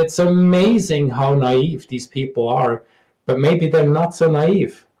mean, it's amazing how naive these people are, but maybe they're not so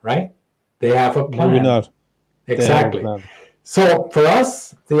naive, right? They have a plan. Maybe not. Exactly. So for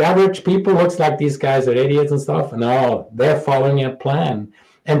us, the average people looks like these guys are idiots and stuff. No, they're following a plan.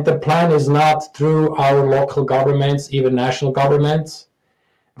 And the plan is not through our local governments, even national governments.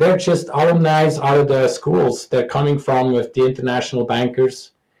 They're just alumni out of the schools they're coming from with the international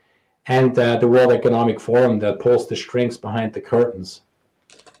bankers and the World Economic Forum that pulls the strings behind the curtains.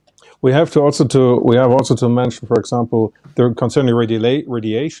 We have also to mention, for example, concerning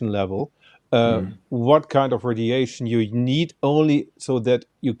radiation level. What kind of radiation you need only so that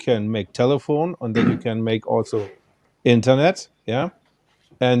you can make telephone and then you can make also internet, yeah.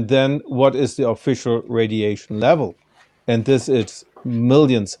 And then what is the official radiation level? And this is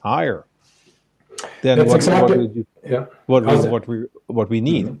millions higher than what we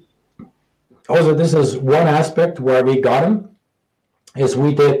need. Also, this is one aspect where we got them, is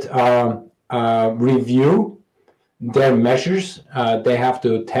we did review their measures. They have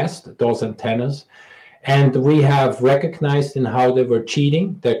to test those antennas, and we have recognized in how they were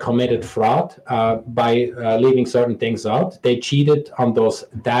cheating. They committed fraud by leaving certain things out. They cheated on those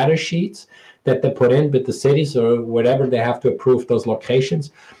data sheets that they put in with the cities or whatever. They have to approve those locations.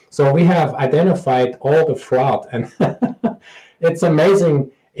 So we have identified all the fraud, and it's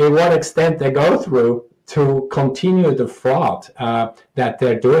amazing in what extent they go through to continue the fraud that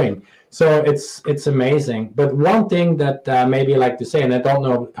they're doing. So it's amazing. But one thing that maybe I like to say, and I don't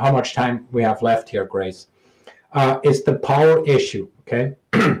know how much time we have left here, Grace, is the power issue, okay?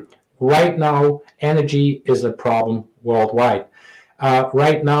 Right now, energy is a problem worldwide.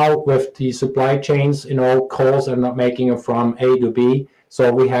 Right now, with the supply chains, coals are not making it from A to B.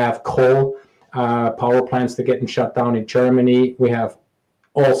 So we have coal power plants that are getting shut down in Germany. We have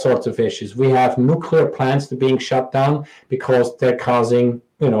all sorts of issues. We have nuclear plants that are being shut down because they're causing,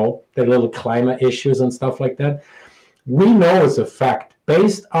 their little climate issues and stuff like that. We know as a fact,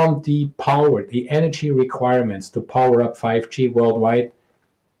 based on the power, the energy requirements to power up 5G worldwide,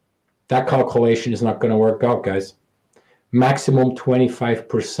 that calculation is not going to work out, guys. Maximum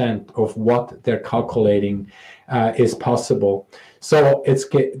 25% of what they're calculating is possible. So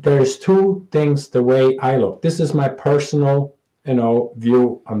there's 2 things the way I look. This is my personal,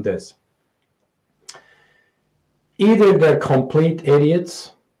 view on this. Either they're complete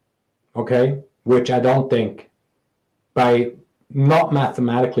idiots, okay, which I don't think, by not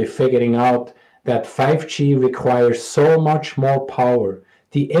mathematically figuring out that 5G requires so much more power,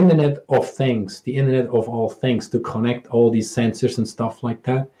 the Internet of Things, the Internet of all things, to connect all these sensors and stuff like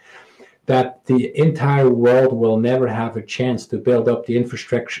that, that the entire world will never have a chance to build up the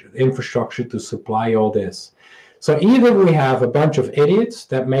infrastructure to supply all this. So either we have a bunch of idiots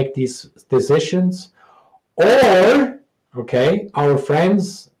that make these decisions, or, okay, our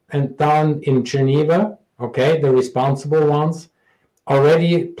friends and down in Geneva, okay, the responsible ones,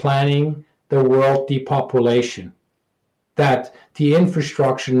 already planning the world depopulation, that the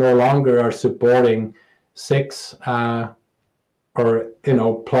infrastructure no longer are supporting 6 or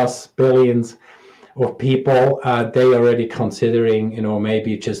plus billions of people, they already considering,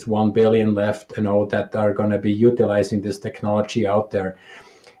 maybe just 1 billion left, that are going to be utilizing this technology out there.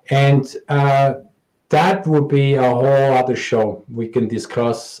 And that would be a whole other show. We can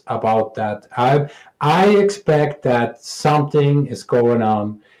discuss about that. I expect that something is going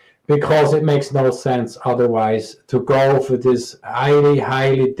on, because it makes no sense otherwise to go for this highly,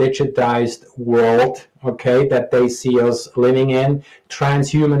 highly digitized world, okay, that they see us living in,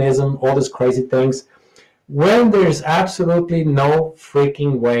 transhumanism, all these crazy things, when there's absolutely no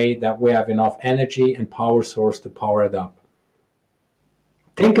freaking way that we have enough energy and power source to power it up.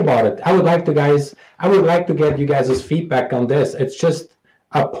 Think about it. I would like to get you guys' feedback on this. It's just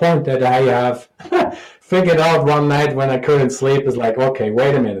a point that I have figured out one night when I couldn't sleep. Is like, okay,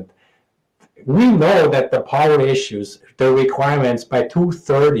 wait a minute. We know that the power issues, the requirements by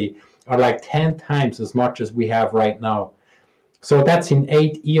 2030 are like 10 times as much as we have right now. So that's in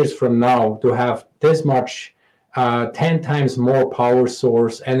 8 years from now to have this much, 10 times more power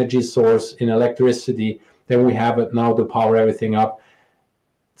source, energy source in electricity than we have it now to power everything up.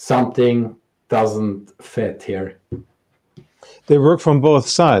 Something doesn't fit here. They work from both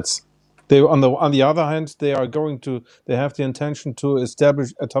sides. On the other hand, they have the intention to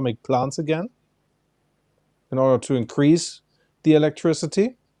establish atomic plants again in order to increase the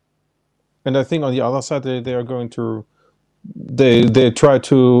electricity. And I think on the other side, they are going to, they try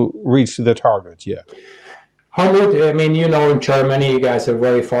to reach the target, yeah. Helmut, I mean, in Germany, you guys are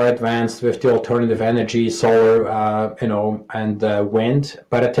very far advanced with the alternative energy, solar, and wind.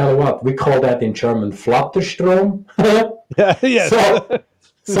 But I tell you what, we call that in German Flatterstrom. Yeah, yes.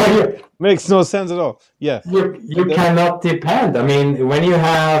 So makes no sense at all. Yeah, you cannot depend. I mean, when you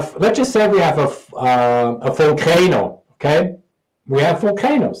have, let's just say we have a volcano. Okay, we have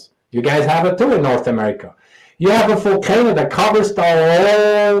volcanoes. You guys have it too in North America. You have a volcano that covers the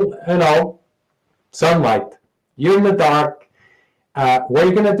whole, sunlight. You're in the dark. What are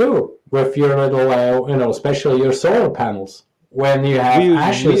you gonna do with your little, especially your solar panels? When you have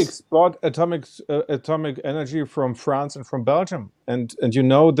ashes. We export atomic energy from France and from Belgium, and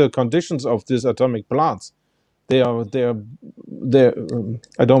the conditions of these atomic plants. They are. I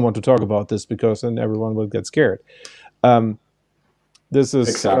don't want to talk about this because then everyone will get scared. This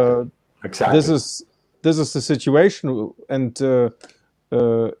is exactly. This is the situation, and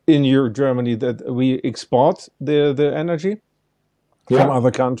in Germany that we export the energy from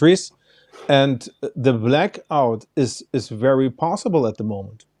other countries. And the blackout is very possible at the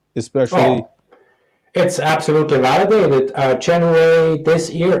moment, especially. It's absolutely validated. January this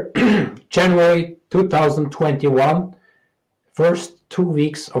year, January 2021, first 2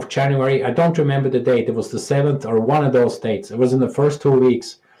 weeks of January. I don't remember the date. It was the 7th or one of those dates. It was in the first 2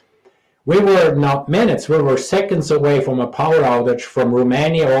 weeks. We were not minutes. We were seconds away from a power outage from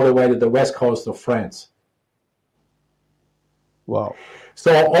Romania all the way to the west coast of France. Wow.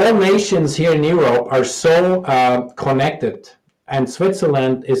 So all nations here in Europe are so connected, and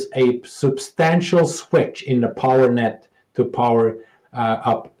Switzerland is a substantial switch in the power net to power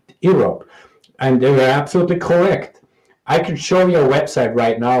up Europe. And they were absolutely correct. I can show you a website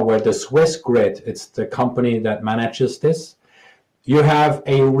right now where the Swiss Grid, it's the company that manages this, you have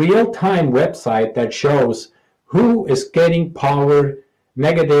a real-time website that shows who is getting power,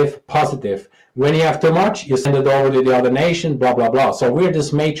 negative, positive. When you have too much, you send it over to the other nation, blah, blah, blah. So we're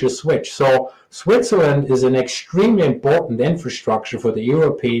this major switch. So Switzerland is an extremely important infrastructure for the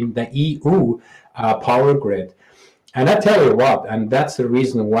EU power grid. And I tell you what, and that's the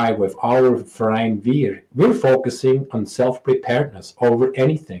reason why with our Verein we're focusing on self-preparedness over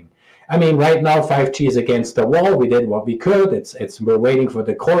anything. I mean, right now 5G is against the wall. We did what we could. We're waiting for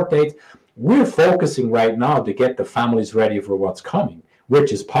the court date. We're focusing right now to get the families ready for what's coming,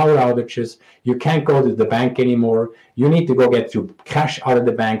 which is power outages. You can't go to the bank anymore. You need to go get your cash out of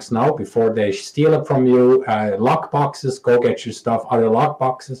the banks now before they steal it from you. Lock boxes, go get your stuff out of lock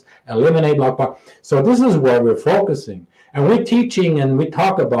boxes, eliminate lock boxes. So this is where we're focusing. And we're teaching and we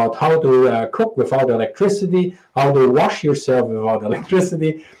talk about how to cook without electricity, how to wash yourself without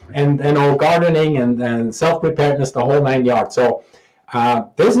electricity, and all gardening and self-preparedness, the whole 9 yards. So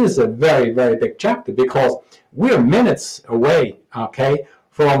this is a very, very big chapter because we're minutes away, okay,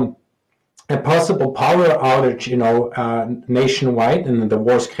 from a possible power outage, nationwide, and in the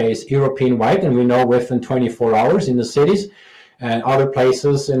worst case, European-wide, and we know within 24 hours in the cities and other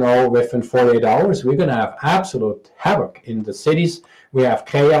places, within 48 hours, we're going to have absolute havoc in the cities. We have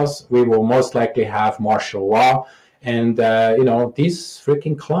chaos. We will most likely have martial law. And, these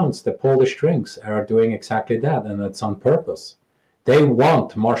freaking clowns that pull the strings are doing exactly that, and it's on purpose. They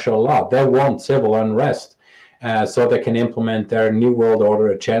want martial law. They want civil unrest so they can implement their New World Order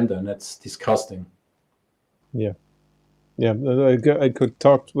agenda, and it's disgusting. Yeah. Yeah, I could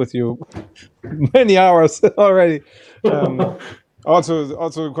talk with you many hours already.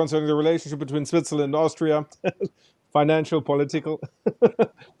 Also concerning the relationship between Switzerland and Austria, financial, political.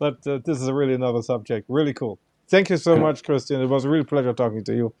 But this is really another subject. Really cool. Thank you so much, Christian. It was a real pleasure talking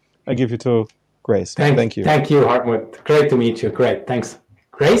to you. I give you to Grace. Thank you. Thank you, Hartmut. Great to meet you. Great. Thanks.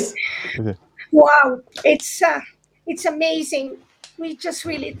 Grace? Okay. Wow, it's amazing. We just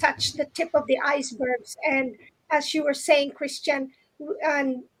really touched the tip of the icebergs, and as you were saying, Christian,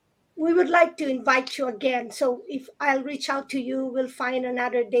 and we would like to invite you again. So if I'll reach out to you, we'll find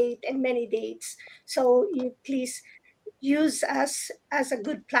another date and many dates. So you please use us as a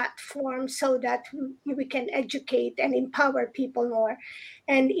good platform so that we can educate and empower people more.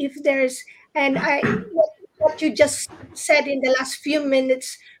 And if there's, and I, what you just said in the last few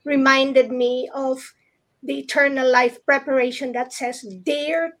minutes reminded me of the eternal life preparation that says,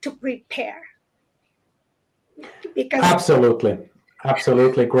 dare to prepare. Because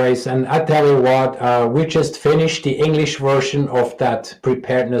Absolutely, Grace. And I tell you what, we just finished the English version of that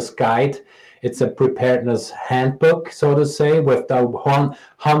preparedness guide. It's a preparedness handbook, so to say, with the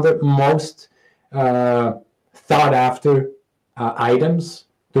 100 most thought after items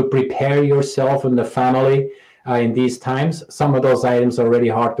to prepare yourself and the family in these times. Some of those items are already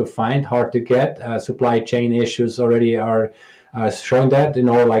hard to find, hard to get. Supply chain issues already are showing that,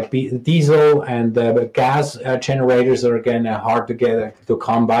 like diesel and gas generators are again hard to get to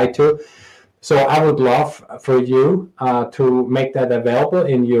come by to. So I would love for you to make that available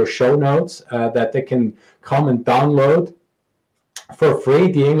in your show notes, that they can come and download for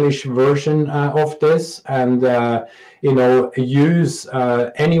free the English version of this, and use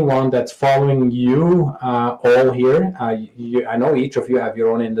anyone that's following you all here. I know each of you have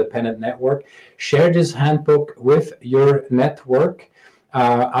your own independent network. Share this handbook with your network.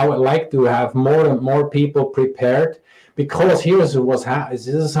 I would like to have more and more people prepared, because this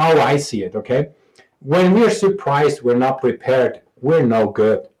is how I see it, okay? When we're surprised we're not prepared, we're no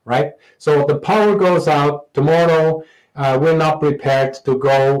good, right? So the power goes out tomorrow, we're not prepared to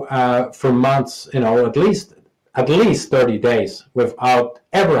go for months, at least 30 days without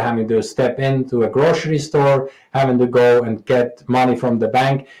ever having to step into a grocery store, having to go and get money from the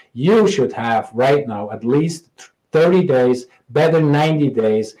bank. You should have right now at least 30 days, better 90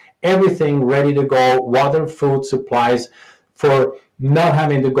 days, everything ready to go, water, food, supplies, for not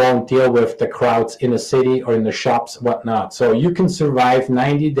having to go and deal with the crowds in the city or in the shops, whatnot. So you can survive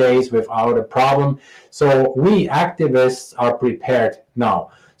 90 days without a problem. So we activists are prepared now.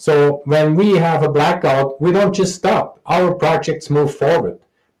 So when we have a blackout, we don't just stop. Our projects move forward,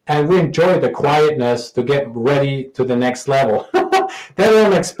 and we enjoy the quietness to get ready to the next level. They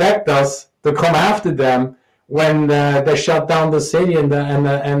don't expect us to come after them when they shut down the city and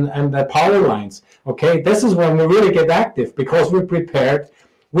the power lines. Okay, this is when we really get active, because we're prepared.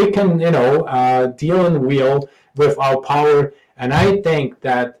 We can, deal and wheel with our power. And I think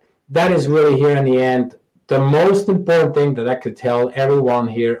that is really here in the end the most important thing that I could tell everyone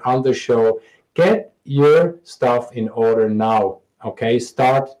here on the show. Get your stuff in order now. Okay,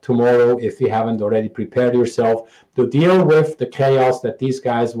 start tomorrow if you haven't already prepared yourself to deal with the chaos that these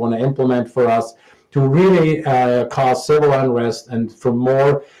guys want to implement for us, to really cause civil unrest and for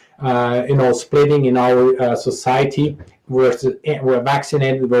more, splitting in our society, versus we're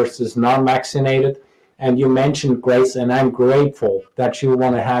vaccinated versus non-vaccinated. And you mentioned, Grace, and I'm grateful that you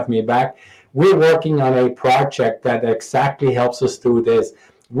want to have me back. We're working on a project that exactly helps us do this.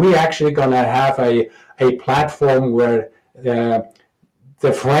 We're actually going to have a platform where the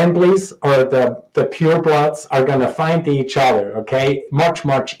friendlies or the purebloods are going to find each other, okay? Much,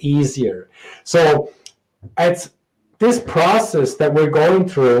 much easier. So it's this process that we're going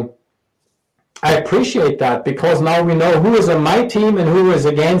through. I appreciate that, because now we know who is on my team and who is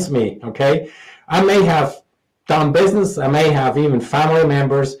against me, okay? I may have done business, I may have even family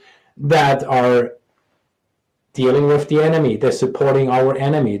members that are dealing with the enemy. They're supporting our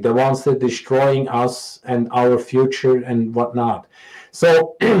enemy, the ones that are destroying us and our future and whatnot.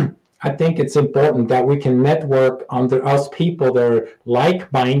 So I think it's important that we can network under us people that are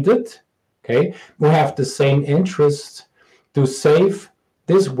like-minded, okay? We have the same interests to save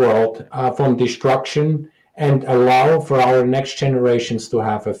this world from destruction and allow for our next generations to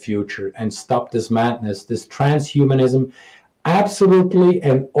have a future and stop this madness. This transhumanism absolutely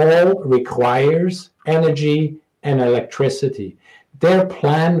and all requires energy and electricity. Their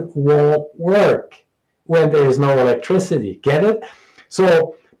plan won't work when there is no electricity. Get it?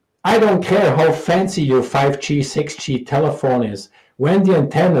 So I don't care how fancy your 5G, 6G telephone is. When the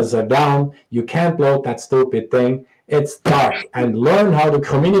antennas are down, you can't load that stupid thing. It's dark. And learn how to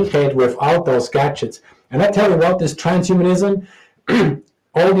communicate without those gadgets. And I tell you what, this transhumanism,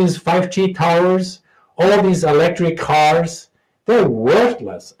 all these 5G towers, all these electric cars, they're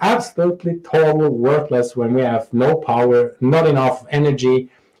worthless, absolutely total worthless when we have no power, not enough energy.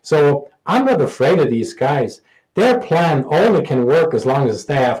 So I'm not afraid of these guys. Their plan only can work as long as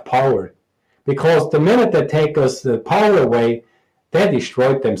they have power. Because the minute they take us the power away, they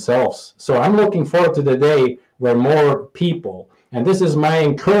destroyed themselves. So I'm looking forward to the day where more people, and this is my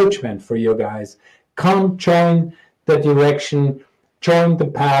encouragement for you guys, come join the direction, join the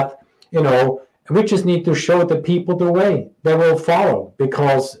path, we just need to show the people the way. They will follow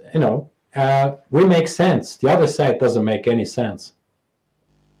because, we make sense. The other side doesn't make any sense.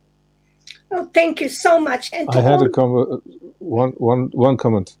 Oh, thank you so much. And I had one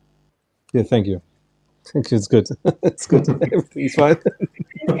comment. Yeah, thank you. Thank you. It's good. It's good. Everything's fine.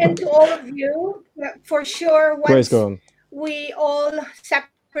 And to all of you, for sure, once we all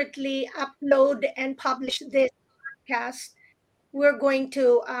separately upload and publish this podcast, we're going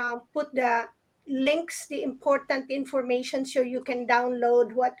to put the links, the important information, so you can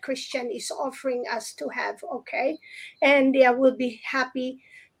download what Christian is offering us to have, okay? And we'll be happy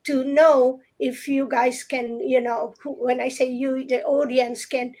to know if you guys can, when I say you, the audience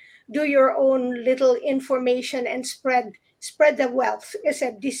can do your own little information and spread the wealth. I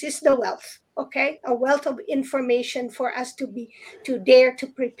said, this is the wealth, okay? A wealth of information for us to dare to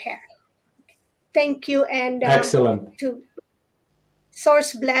prepare. Thank you. And excellent. To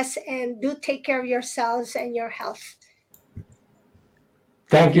Source bless, and do take care of yourselves and your health.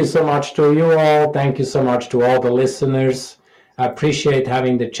 Thank you so much to you all. Thank you so much to all the listeners. I appreciate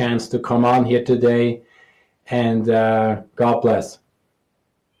having the chance to come on here today. And God bless.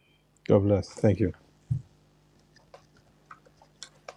 God bless. Thank you.